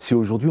demande si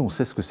aujourd'hui on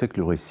sait ce que c'est que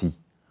le récit.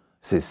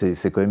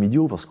 C'est quand même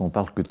idiot parce qu'on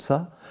parle que de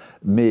ça,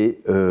 mais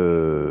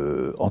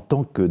en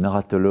tant que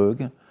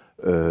narratologue,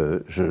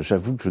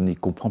 j'avoue que je n'y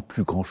comprends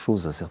plus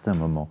grand-chose à certains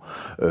moments.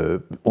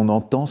 On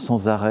entend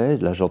sans arrêt,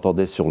 là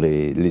j'entendais sur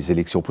les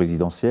élections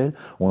présidentielles,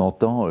 on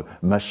entend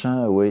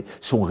machin, ouais,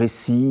 son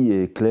récit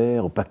est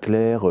clair, pas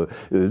clair,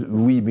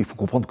 oui, mais il faut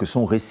comprendre que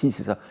son récit,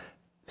 c'est ça.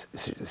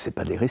 C'est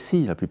pas des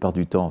récits la plupart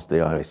du temps.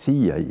 C'est-à-dire un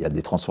récit, il y a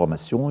des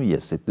transformations,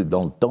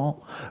 dans le temps,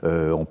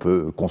 on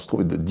peut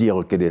dire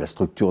quelle est la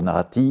structure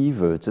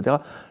narrative, etc.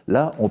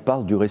 Là, on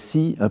parle du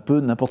récit un peu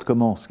n'importe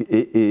comment.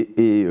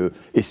 Et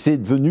c'est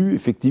devenu,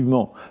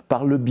 effectivement,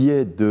 par le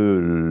biais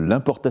de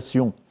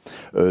l'importation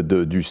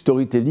du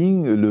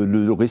storytelling,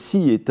 le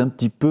récit est un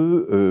petit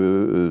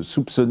peu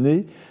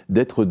soupçonné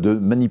d'être de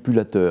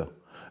manipulateur.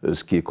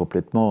 Ce qui est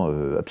complètement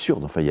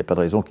absurde. Enfin, il n'y a pas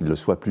de raison qu'il le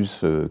soit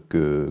plus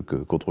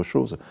qu'autre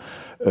chose.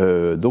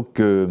 Donc,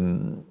 de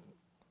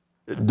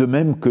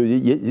même que...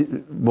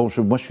 moi,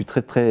 je suis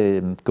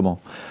très...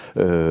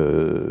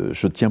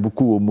 je tiens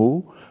beaucoup aux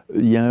mots.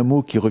 Il y a un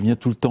mot qui revient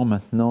tout le temps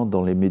maintenant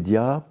dans les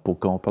médias,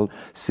 quand on parle,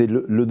 c'est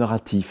le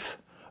narratif.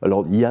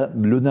 Alors, il y a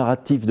le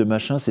narratif de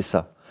machin, c'est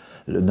ça.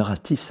 Le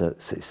narratif,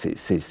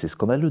 c'est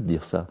scandaleux de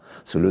dire ça.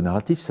 Parce que le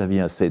narratif,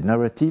 c'est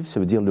narrative, ça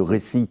veut dire le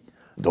récit.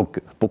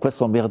 Donc, pourquoi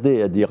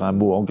s'emmerder à dire un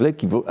mot anglais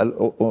qui est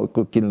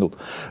le nôtre?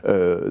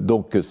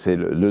 Donc, c'est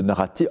le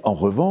narratif. En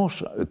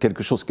revanche,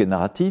 quelque chose qui est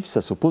narratif,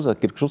 ça s'oppose à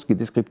quelque chose qui est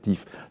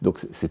descriptif.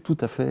 Donc, c'est tout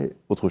à fait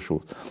autre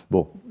chose.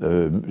 Bon,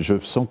 je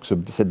sens que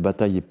cette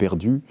bataille est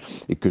perdue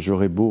et que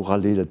j'aurais beau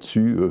râler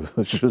là-dessus,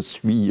 je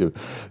suis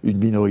une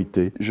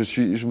minorité.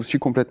 Je vous suis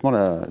complètement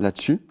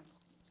là-dessus.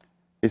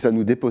 Et ça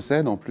nous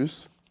dépossède en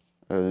plus.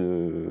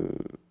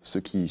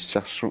 Nous qui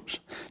cherchons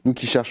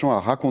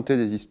à raconter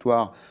des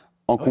histoires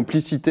en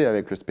complicité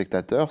avec le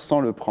spectateur,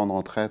 sans le prendre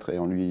en traître et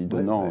en lui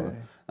donnant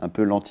un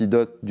peu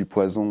l'antidote du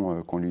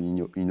poison qu'on lui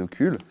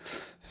inocule.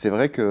 C'est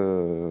vrai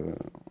qu'on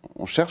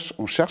cherche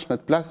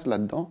notre place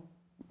là-dedans,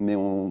 mais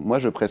moi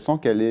je pressens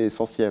qu'elle est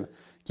essentielle,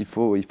 qu'il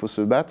faut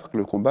se battre, que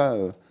le combat,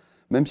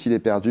 même s'il est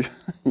perdu,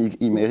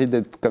 il mérite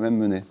d'être quand même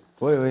mené.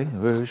 Oui,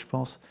 je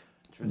pense.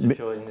 Tu veux dire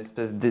qu'il y aurait une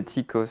espèce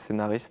d'éthique au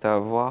scénariste à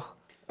avoir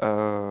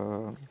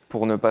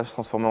pour ne pas se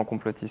transformer en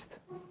complotiste?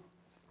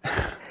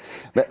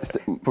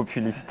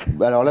 Populiste.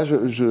 Alors là,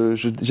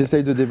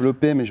 j'essaye de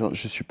développer, mais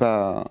je suis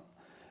pas...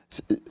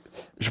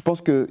 Je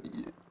pense que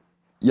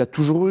il y a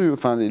toujours eu,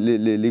 enfin,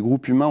 les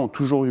groupes humains ont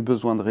toujours eu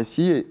besoin de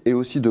récits et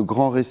aussi de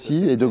grands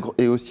récits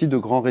et aussi de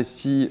grands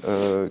récits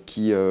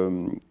qui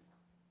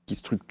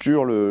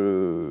structurent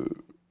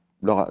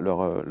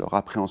leur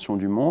appréhension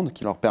du monde,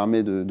 qui leur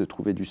permet de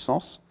trouver du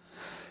sens.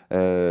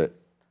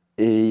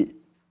 Et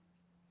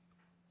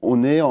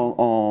on a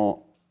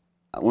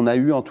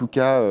eu en tout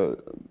cas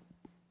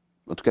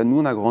nous,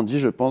 on a grandi,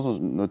 je pense,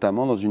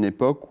 notamment dans une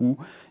époque où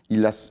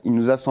il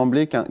nous a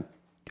semblé qu'un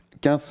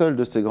seul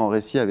de ces grands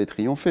récits avait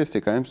triomphé. C'est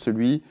quand même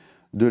celui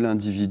de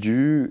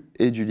l'individu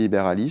et du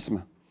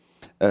libéralisme.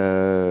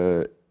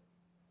 Et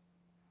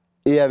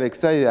avec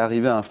ça est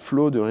arrivé un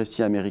flot de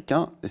récits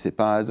américains. Et c'est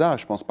pas un hasard.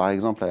 Je pense par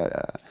exemple,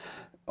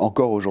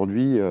 encore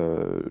aujourd'hui,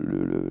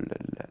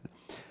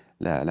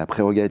 la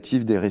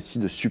prérogative des récits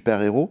de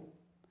super-héros,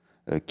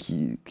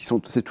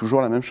 c'est toujours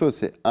la même chose.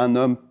 C'est un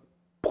homme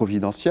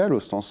providentiel, au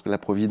sens que la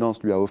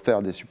Providence lui a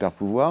offert des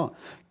super-pouvoirs,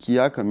 qui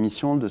a comme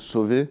mission de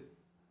sauver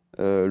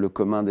le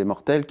commun des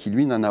mortels, qui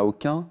lui n'en a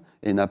aucun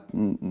et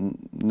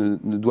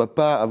ne doit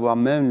pas avoir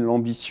même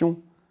l'ambition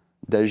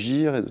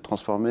d'agir et de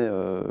transformer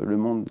le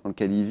monde dans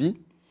lequel il vit.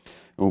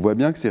 On voit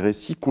bien que ces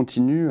récits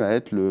continuent à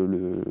être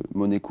le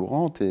monnaie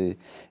courante et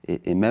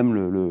même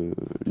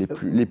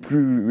les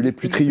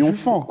plus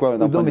triomphants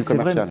d'un point de vue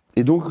commercial.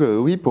 Et donc,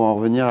 oui, pour en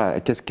revenir à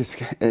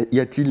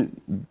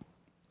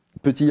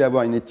peut-il y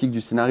avoir une éthique du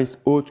scénariste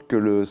autre que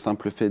le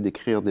simple fait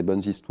d'écrire des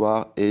bonnes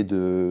histoires et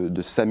de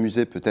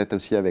s'amuser peut-être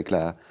aussi avec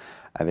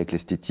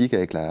l'esthétique,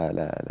 avec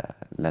la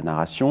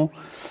narration?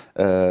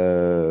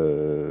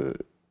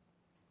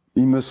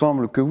 Il me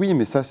semble que oui,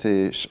 mais ça,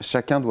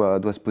 chacun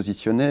doit se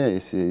positionner et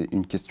c'est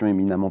une question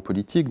éminemment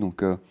politique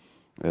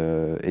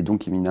et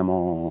donc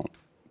éminemment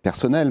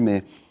personnelle.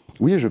 Mais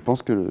oui, je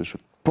pense que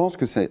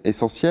c'est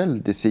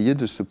essentiel d'essayer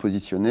de se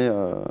positionner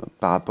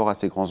par rapport à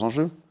ces grands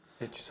enjeux.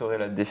 Et tu saurais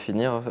la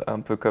définir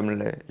un peu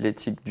comme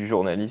l'éthique du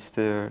journaliste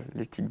et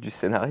l'éthique du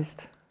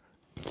scénariste?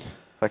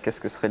 Enfin, qu'est-ce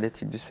que serait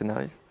l'éthique du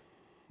scénariste?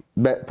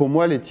 Ben, pour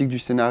moi, l'éthique du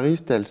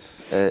scénariste,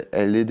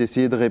 elle est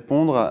d'essayer de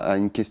répondre à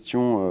une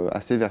question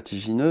assez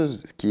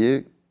vertigineuse, qui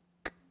est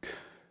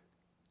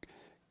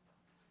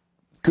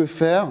que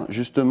faire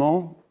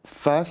justement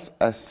face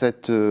à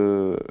cette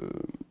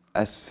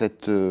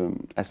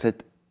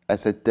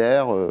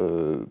ère,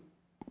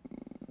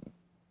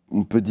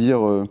 on peut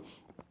dire,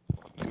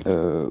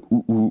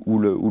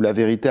 où la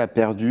vérité a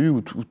perdu,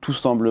 où tout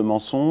semble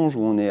mensonge,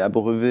 où on est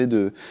abreuvé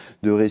de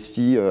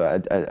récits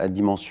à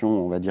dimension,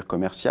 on va dire,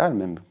 commerciale,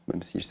 même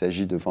s'il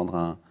s'agit de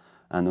vendre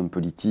un homme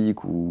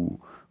politique ou...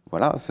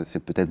 Voilà, c'est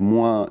peut-être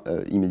moins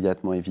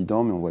immédiatement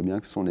évident, mais on voit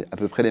bien que ce sont à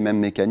peu près les mêmes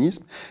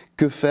mécanismes.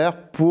 Que faire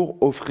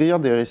pour offrir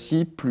des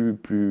récits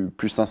plus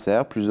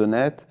sincères, plus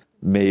honnêtes?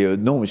 Mais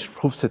non, mais je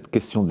trouve cette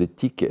question de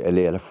l'éthique, elle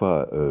est à la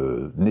fois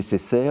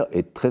nécessaire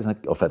et très...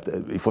 Enfin,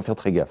 il faut faire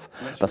très gaffe.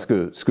 Parce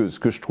que ce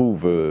que je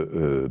trouve,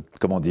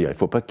 comment dire, il ne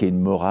faut pas qu'il y ait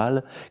une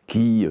morale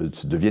qui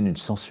devienne une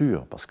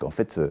censure. Parce qu'en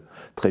fait,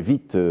 très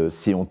vite,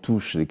 si on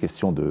touche les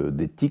questions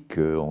d'éthique,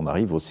 on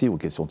arrive aussi aux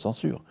questions de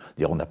censure.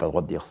 Dire on n'a pas le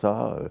droit de dire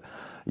ça.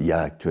 Il y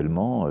a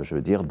actuellement, je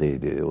veux dire,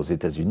 aux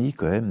États-Unis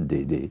quand même,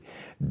 des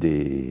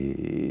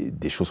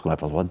choses qu'on n'a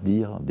pas le droit de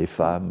dire, des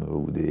femmes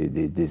ou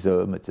des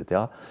hommes,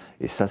 etc.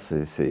 Et ça,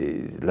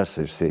 c'est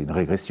une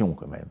régression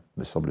quand même,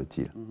 me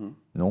semble-t-il.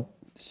 Non?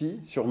 Si,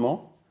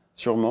 sûrement.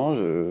 Sûrement. Oui,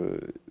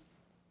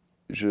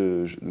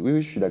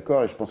 je suis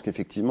d'accord et je pense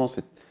qu'effectivement,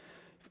 il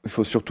ne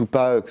faut surtout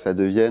pas que ça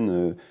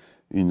devienne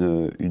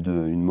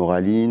une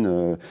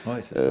moraline.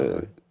 Ouais, c'est ça,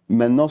 ouais.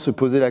 Maintenant, se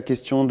poser la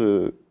question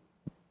de...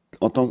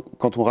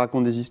 Quand on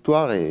raconte des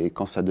histoires et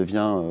quand ça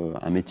devient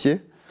un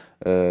métier,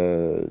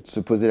 se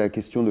poser la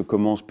question de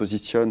comment on se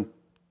positionne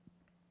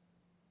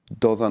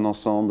dans un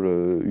ensemble,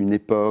 une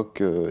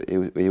époque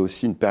et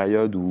aussi une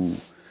période où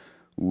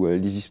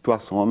les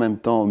histoires sont en même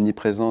temps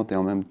omniprésentes et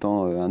en même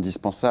temps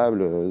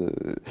indispensables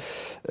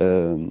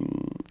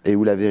et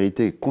où la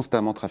vérité est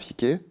constamment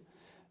trafiquée.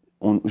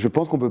 Je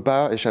pense qu'on ne peut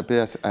pas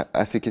échapper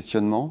à ces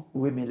questionnements.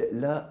 Oui, mais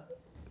là,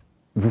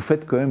 vous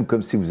faites quand même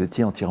comme si vous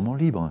étiez entièrement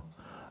libre.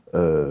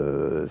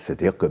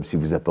 C'est-à-dire comme si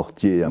vous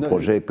apportiez un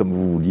projet comme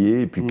vous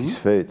vouliez, et puis qui se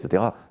fait,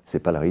 etc.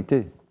 C'est pas la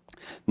réalité.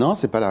 Non,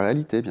 c'est pas la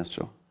réalité, bien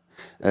sûr.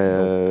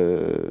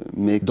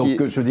 Mais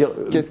donc, je veux dire,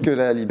 qu'est-ce que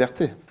la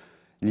liberté?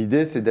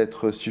 L'idée, c'est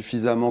d'être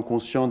suffisamment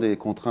conscient des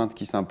contraintes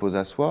qui s'imposent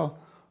à soi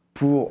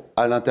pour,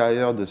 à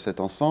l'intérieur de cet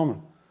ensemble,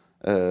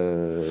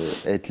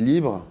 être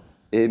libre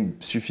et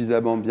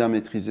suffisamment bien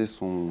maîtriser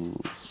son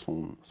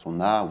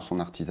art ou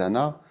son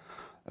artisanat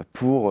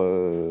pour,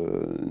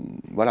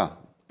 voilà,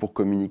 pour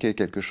communiquer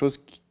quelque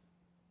chose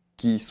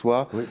qui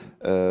soit, oui.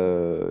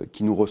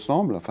 qui nous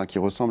ressemble, enfin qui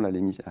ressemble à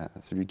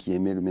celui qui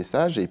émet le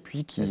message, et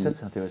puis qui... Et ça,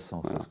 c'est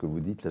intéressant, voilà. ce que vous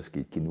dites, là, ce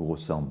qui nous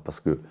ressemble,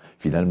 parce que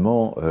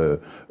finalement,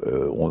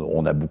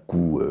 on a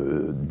beaucoup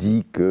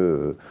dit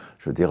que,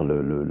 je veux dire,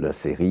 la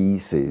série,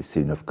 c'est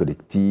une œuvre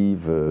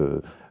collective,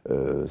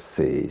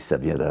 ça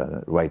vient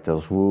d'un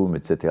writer's room,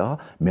 etc.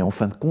 Mais en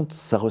fin de compte,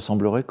 ça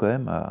ressemblerait quand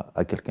même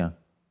à quelqu'un.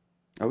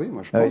 Ah oui,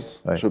 moi je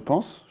pense. Ouais. Je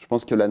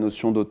pense que la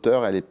notion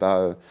d'auteur, elle n'est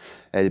pas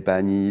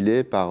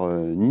annihilée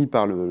ni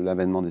par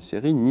l'avènement des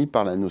séries, ni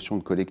par la notion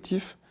de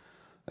collectif.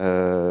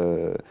 Encore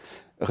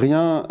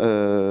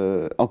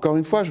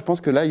une fois, je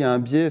pense que là, il y a un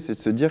biais, c'est de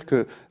se dire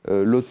que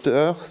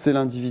l'auteur, c'est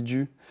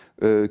l'individu,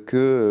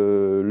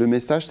 que le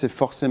message, c'est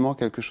forcément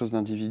quelque chose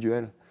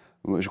d'individuel.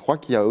 Je crois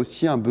qu'il y a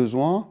aussi un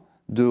besoin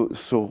de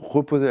se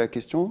reposer la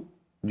question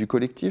du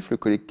collectif. Le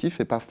collectif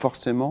n'est pas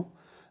forcément...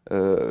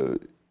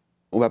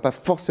 on ne va pas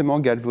forcément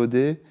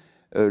galvauder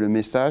le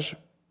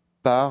message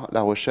par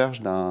la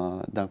recherche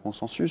d'un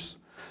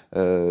consensus.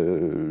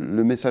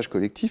 Le message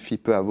collectif, il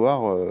peut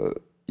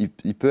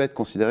être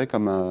considéré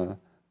comme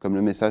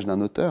le message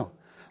d'un auteur.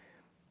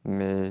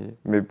 Mais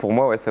pour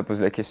moi, ouais, ça pose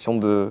la question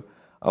de...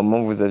 À un moment,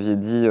 vous aviez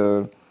dit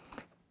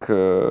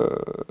que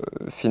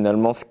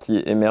finalement, ce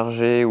qui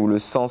émergeait ou le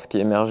sens qui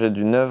émergeait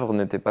d'une œuvre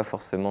n'était pas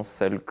forcément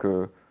celle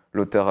que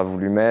l'auteur a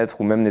voulu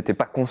mettre, ou même n'était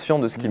pas conscient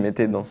de ce qu'il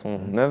mettait dans son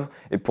œuvre.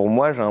 Et pour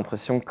moi, j'ai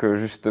l'impression que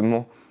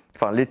justement,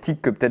 enfin, l'éthique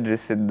que peut-être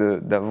j'essaie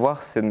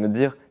d'avoir, c'est de me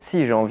dire,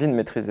 si j'ai envie de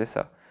maîtriser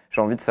ça, j'ai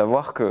envie de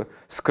savoir que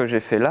ce que j'ai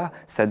fait là,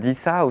 ça dit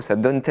ça, ou ça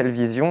donne telle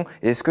vision,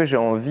 et est-ce que j'ai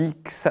envie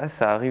que ça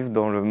arrive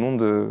dans le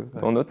monde,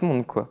 dans notre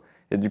monde, quoi.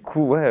 Et du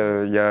coup,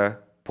 ouais, il y a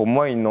pour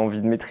moi une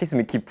envie de maîtrise,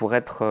 mais qui pourrait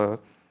être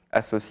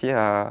associée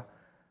à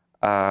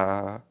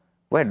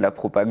ouais, de la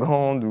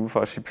propagande, ou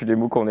enfin, je sais plus les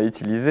mots qu'on a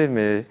utilisés,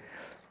 mais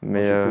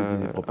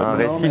un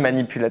récit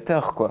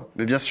manipulateur, quoi.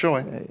 Mais bien sûr,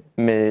 oui.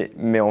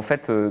 Mais en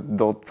fait,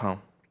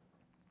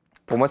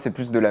 pour moi, c'est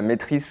plus de la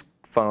maîtrise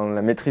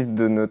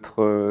de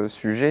notre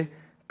sujet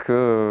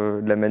que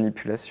de la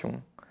manipulation.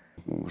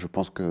 Je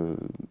pense que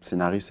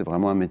scénariste, c'est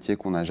vraiment un métier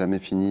qu'on n'a jamais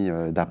fini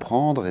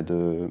d'apprendre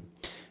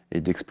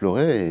et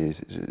d'explorer, et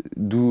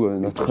d'où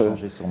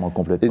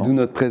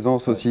notre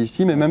présence aussi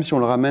ici, mais même si on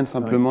le ramène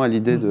simplement à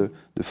l'idée de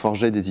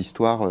forger des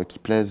histoires qui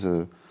plaisent,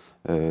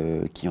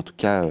 qui en tout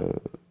cas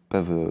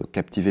peuvent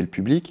captiver le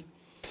public.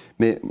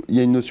 Mais il y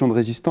a une notion de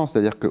résistance,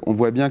 c'est-à-dire qu'on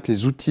voit bien que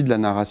les outils de la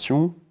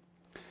narration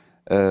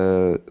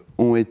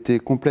ont été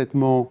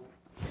complètement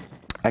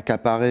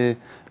accaparés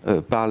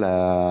par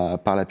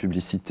la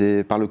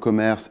publicité, par le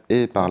commerce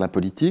et par la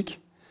politique.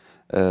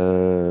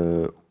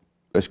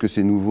 Est-ce que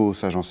c'est nouveau?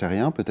 Ça, j'en sais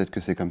rien. Peut-être que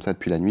c'est comme ça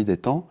depuis la nuit des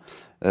temps.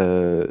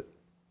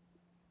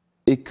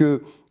 Et qu'il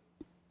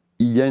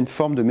y a une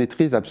forme de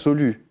maîtrise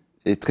absolue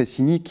et très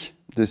cynique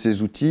de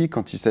ces outils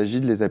quand il s'agit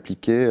de les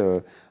appliquer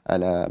à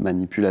la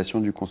manipulation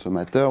du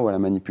consommateur ou à la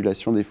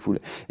manipulation des foules.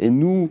 Et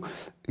nous,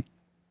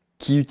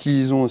 qui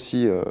utilisons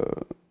aussi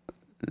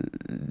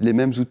les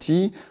mêmes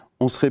outils,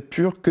 on serait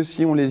pur que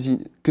si on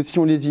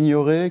les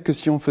ignorait, que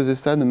si on faisait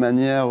ça de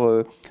manière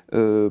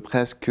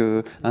presque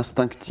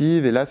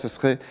instinctive. Et là, ça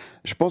serait...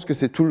 Je pense que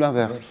c'est tout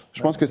l'inverse.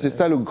 Je pense que c'est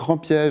ça le grand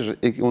piège.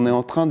 Et on est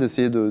en train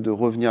d'essayer de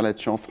revenir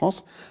là-dessus en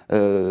France,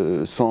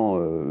 sans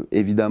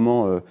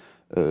évidemment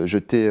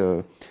jeter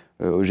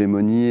aux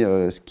gémonies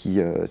ce qu'il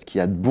y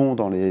a de bon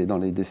dans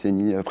les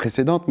décennies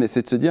précédentes. Mais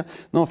c'est de se dire,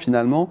 non,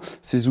 finalement,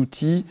 ces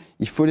outils,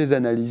 il faut les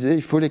analyser,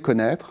 il faut les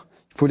connaître,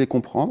 il faut les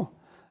comprendre.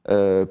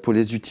 Pour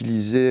les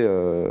utiliser,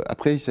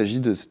 après il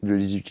s'agit de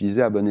les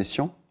utiliser à bon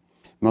escient,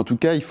 mais en tout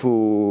cas il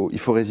faut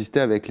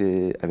résister avec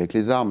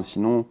les armes,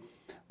 sinon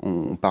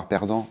on part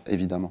perdant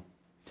évidemment.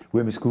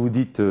 Oui, mais ce que vous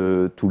dites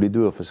tous les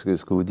deux, enfin, ce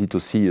que vous dites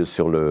aussi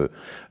sur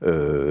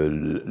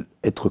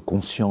être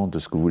conscient de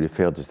ce que vous voulez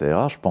faire, etc.,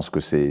 je pense que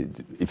c'est,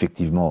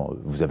 effectivement,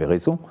 vous avez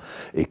raison,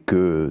 et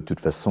que, de toute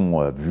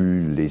façon,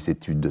 vu les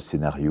études de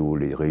scénario,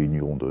 les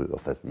réunions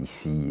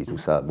ici et tout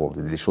ça, bon,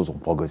 les choses ont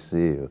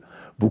progressé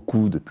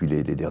beaucoup depuis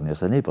les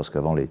dernières années, parce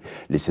qu'avant,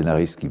 les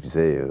scénaristes qui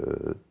faisaient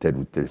telle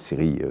ou telle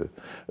série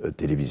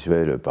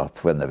télévisuelle,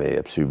 parfois n'avaient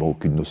absolument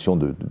aucune notion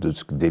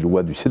des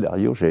lois du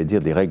scénario, j'allais dire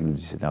des règles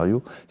du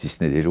scénario, si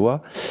ce n'est des lois.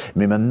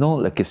 Mais maintenant,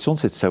 la question,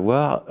 c'est de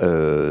savoir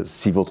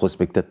si votre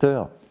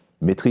spectateur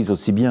maîtrise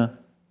aussi bien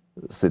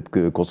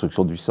cette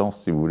construction du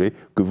sens, si vous voulez,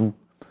 que vous.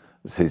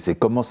 C'est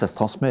comment ça se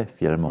transmet,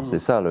 finalement. C'est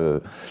ça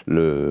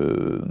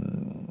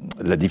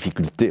la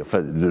difficulté,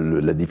 enfin,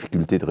 la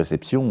difficulté de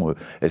réception.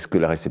 Est-ce que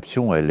la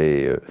réception, elle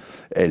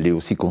est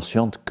aussi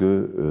consciente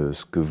que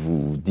ce que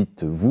vous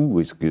dites,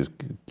 vous, et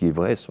qui est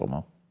vrai,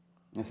 sûrement?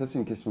 Et ça, c'est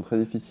une question très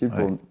difficile,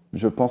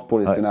 je pense, pour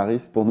les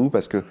scénaristes, pour nous,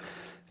 parce que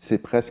c'est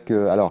presque...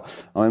 Alors,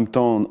 en même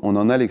temps, on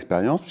en a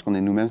l'expérience, puisqu'on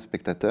est nous-mêmes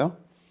spectateurs,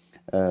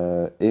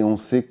 et on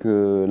sait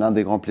que l'un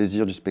des grands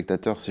plaisirs du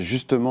spectateur, c'est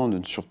justement de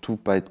ne surtout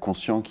pas être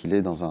conscient qu'il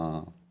est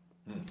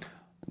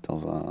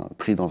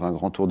pris dans un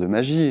grand tour de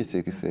magie.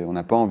 On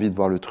n'a pas envie de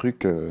voir le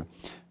truc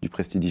du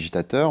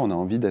prestidigitateur, on a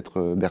envie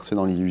d'être bercé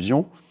dans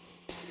l'illusion.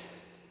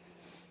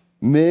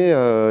 Mais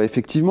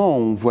effectivement,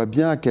 on voit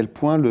bien à quel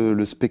point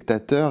le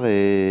spectateur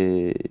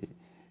est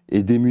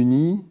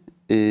démuni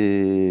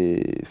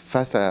et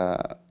face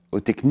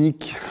aux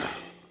techniques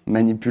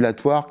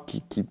manipulatoires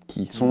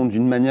qui sont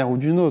d'une manière ou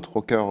d'une autre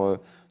au cœur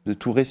de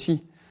tout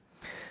récit.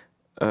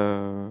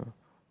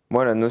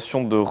 Moi, la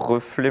notion de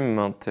reflet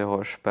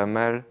m'interroge pas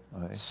mal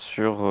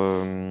sur,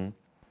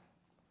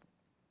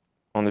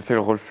 en effet, le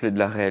reflet de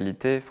la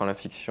réalité. Enfin, la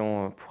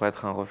fiction pourrait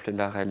être un reflet de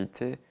la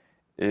réalité.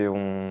 Et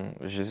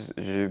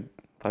j'ai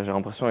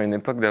l'impression à une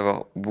époque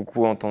d'avoir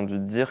beaucoup entendu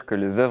dire que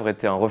les œuvres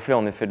étaient un reflet,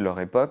 en effet, de leur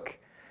époque.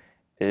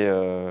 Et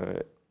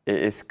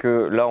est-ce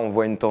que là, on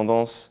voit une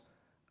tendance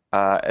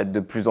à être de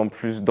plus en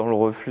plus dans le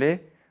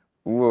reflet,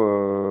 ou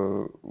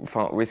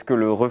est-ce que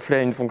le reflet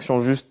a une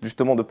fonction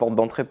justement de porte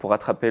d'entrée pour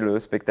attraper le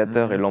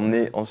spectateur et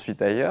l'emmener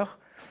ensuite ailleurs,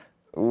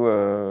 ou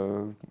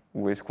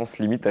est-ce qu'on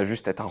se limite à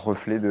juste être un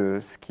reflet de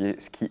ce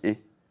qui est?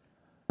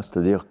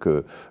 C'est-à-dire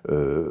que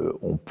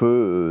on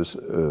peut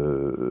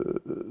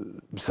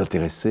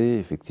s'intéresser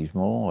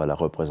effectivement à la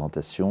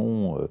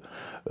représentation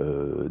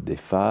des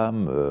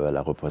femmes, à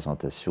la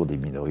représentation des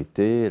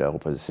minorités.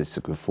 C'est ce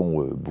que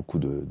font beaucoup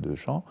de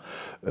gens.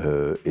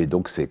 Et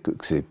donc c'est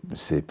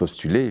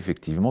postuler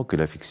effectivement que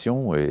la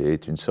fiction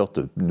est une sorte,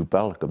 nous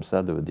parle comme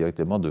ça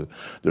directement de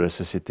la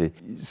société.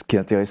 Ce qui est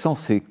intéressant,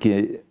 c'est qu'il y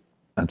ait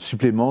un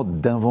supplément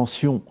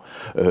d'invention.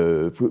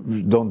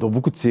 Dans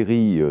beaucoup de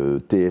séries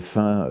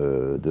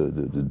TF1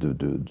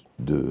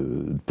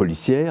 de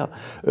policières,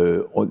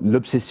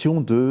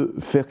 l'obsession de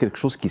faire quelque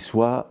chose qui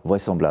soit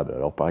vraisemblable.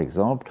 Alors par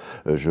exemple,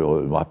 je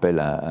me rappelle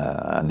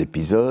un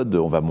épisode,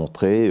 on va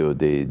montrer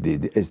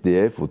des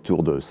SDF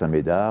autour de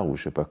Saint-Médard ou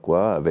je sais pas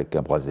quoi, avec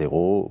un bras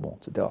zéro, bon,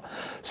 etc.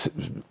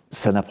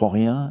 Ça n'apprend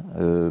rien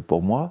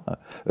pour moi.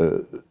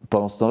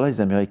 Pendant ce temps-là,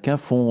 les Américains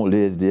font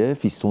les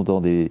SDF, ils sont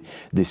dans des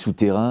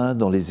souterrains,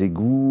 dans les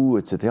égouts,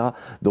 etc.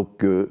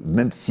 Donc,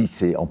 même si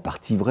c'est en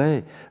partie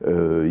vrai,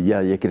 il y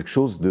a quelque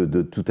chose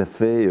de tout à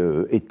fait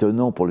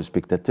étonnant pour le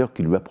spectateur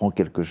qui lui apprend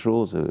quelque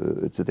chose,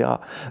 etc.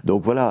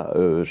 Donc voilà,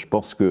 je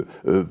pense que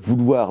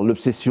vouloir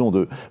l'obsession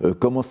de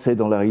comment c'est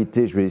dans la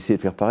réalité, je vais essayer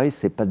de faire pareil,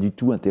 c'est pas du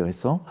tout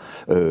intéressant.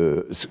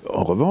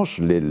 En revanche,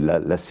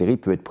 la série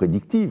peut être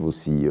prédictive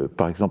aussi.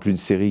 Par exemple, une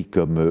série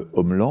comme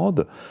Homeland,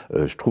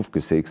 je trouve que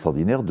c'est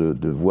extraordinaire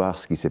de voir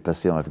ce qui s'est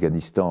passé en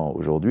Afghanistan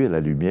aujourd'hui à la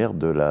lumière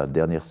de la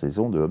dernière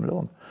saison de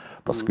Homeland.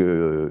 Parce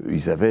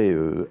qu'ils avaient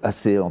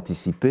assez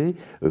anticipé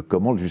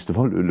comment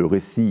justement le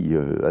récit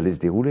allait se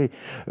dérouler.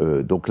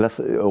 Donc là,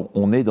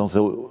 on est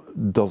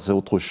dans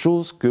autre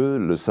chose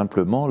que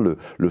simplement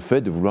le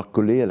fait de vouloir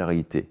coller à la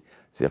réalité.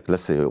 C'est-à-dire que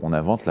là, on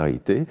invente la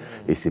réalité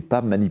et c'est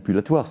pas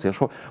manipulatoire.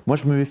 Moi,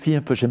 je me méfie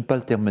un peu. J'aime pas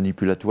le terme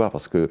manipulatoire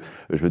parce que,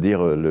 je veux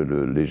dire,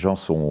 les gens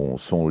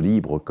sont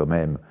libres quand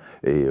même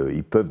et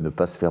ils peuvent ne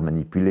pas se faire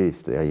manipuler.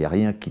 C'est-à-dire, il n'y a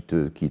rien qui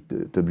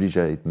t'oblige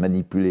à être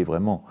manipulé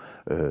vraiment.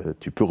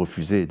 Tu peux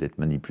refuser d'être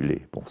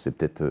manipulé. Bon, c'est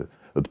peut-être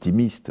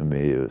optimiste,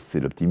 mais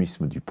c'est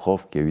l'optimisme du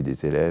prof qui a eu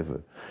des élèves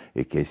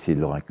et qui a essayé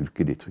de leur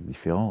inculquer des trucs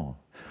différents.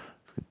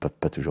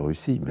 Pas toujours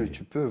réussi. Mais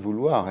tu peux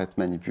vouloir être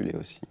manipulé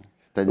aussi.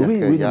 C'est-à-dire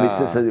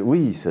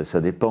oui,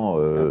 ça dépend.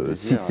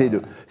 Si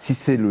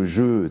c'est le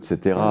jeu,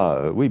 etc.,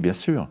 oui, bien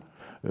sûr.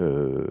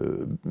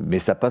 Mais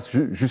ça passe,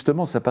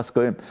 justement, ça passe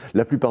quand même.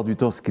 La plupart du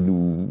temps, ce qui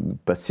nous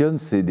passionne,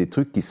 c'est des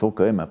trucs qui sont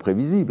quand même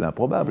imprévisibles,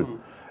 improbables.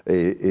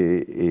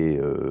 Et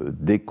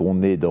dès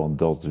qu'on est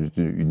dans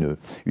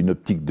une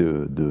optique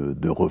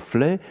de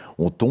reflet,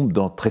 on tombe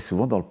très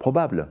souvent dans le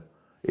probable.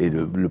 Et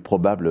le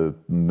probable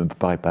ne me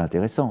paraît pas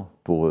intéressant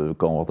quand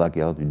on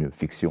regarde une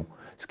fiction.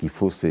 Ce qu'il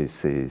faut, c'est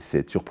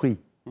être surpris.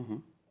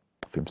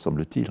 Enfin, me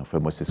semble-t-il. Enfin,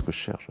 moi, c'est ce que je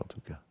cherche, en tout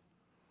cas.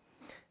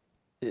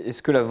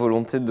 Est-ce que la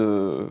volonté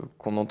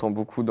qu'on entend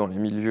beaucoup dans les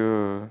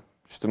milieux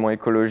justement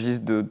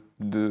écologistes de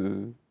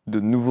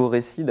nouveaux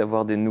récits,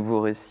 d'avoir des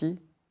nouveaux récits,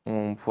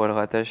 on pourrait le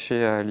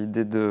rattacher à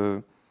l'idée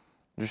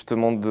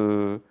justement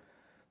de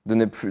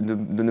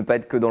ne pas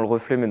être que dans le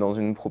reflet, mais dans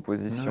une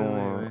proposition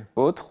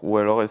autre? Ou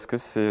alors est-ce que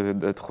c'est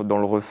d'être dans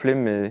le reflet,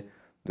 mais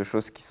de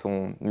choses qui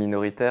sont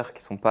minoritaires,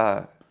 qui ne sont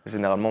pas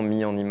généralement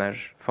mis en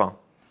image? Enfin,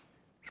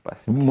 je sais pas.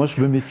 Moi,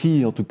 je me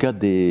méfie en tout cas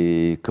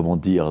des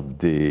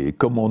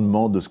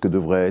commandements de ce que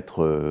devrait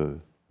être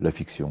la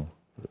fiction.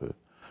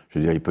 Je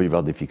veux dire, il peut y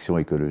avoir des fictions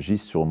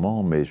écologistes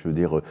sûrement, mais je veux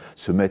dire,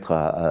 se mettre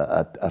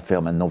à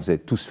faire maintenant, vous allez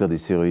tous faire des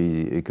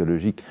séries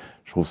écologiques,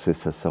 je trouve que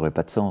ça n'aurait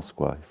pas de sens,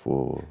 quoi. Il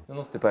faut...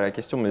 Non, c'était pas la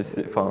question, mais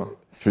si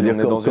on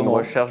est dans une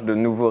recherche de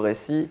nouveaux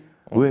récits,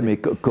 si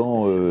on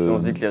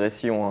se dit que les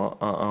récits ont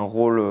un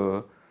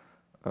rôle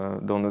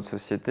dans notre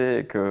société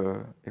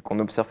et qu'on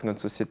observe que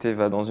notre société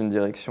va dans une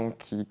direction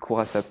qui court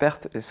à sa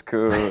perte, est-ce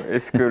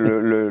que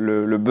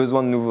le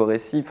besoin de nouveaux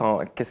récits,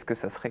 qu'est-ce que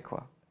ça serait,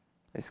 quoi?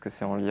 Est-ce que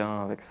c'est en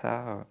lien avec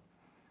ça?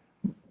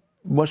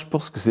 Moi, je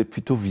pense que c'est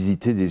plutôt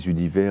visiter des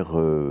univers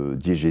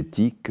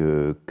diégétiques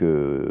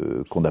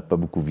qu'on n'a pas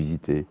beaucoup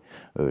visités.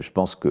 Je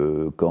pense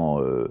que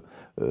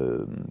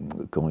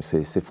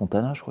c'est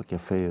Fontana, je crois, qui a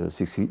fait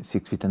Six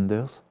Feet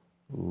Under,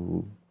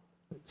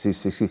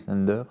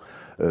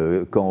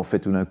 quand on fait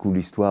tout d'un coup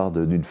l'histoire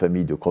d'une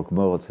famille de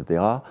croque-morts,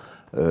 etc.,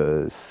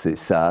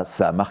 ça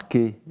a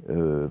marqué,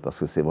 parce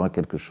que c'est vraiment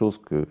quelque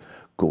chose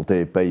qu'on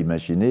n'avait pas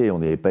imaginé, et on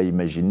n'avait pas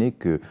imaginé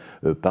que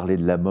parler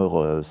de la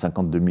mort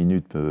 52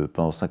 minutes,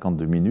 pendant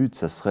 52 minutes,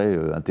 ça serait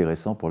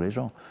intéressant pour les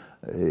gens.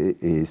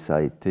 Et ça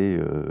a été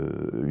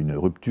une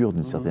rupture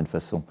d'une certaine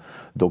façon.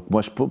 Donc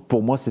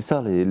pour moi, c'est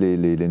ça,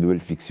 les nouvelles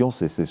fictions,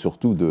 c'est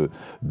surtout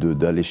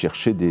d'aller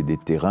chercher des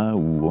terrains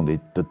où on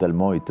est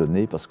totalement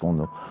étonné parce qu'on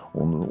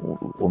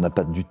n'a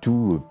pas du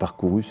tout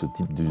parcouru ce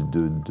type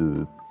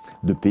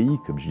de pays,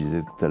 comme je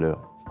disais tout à l'heure.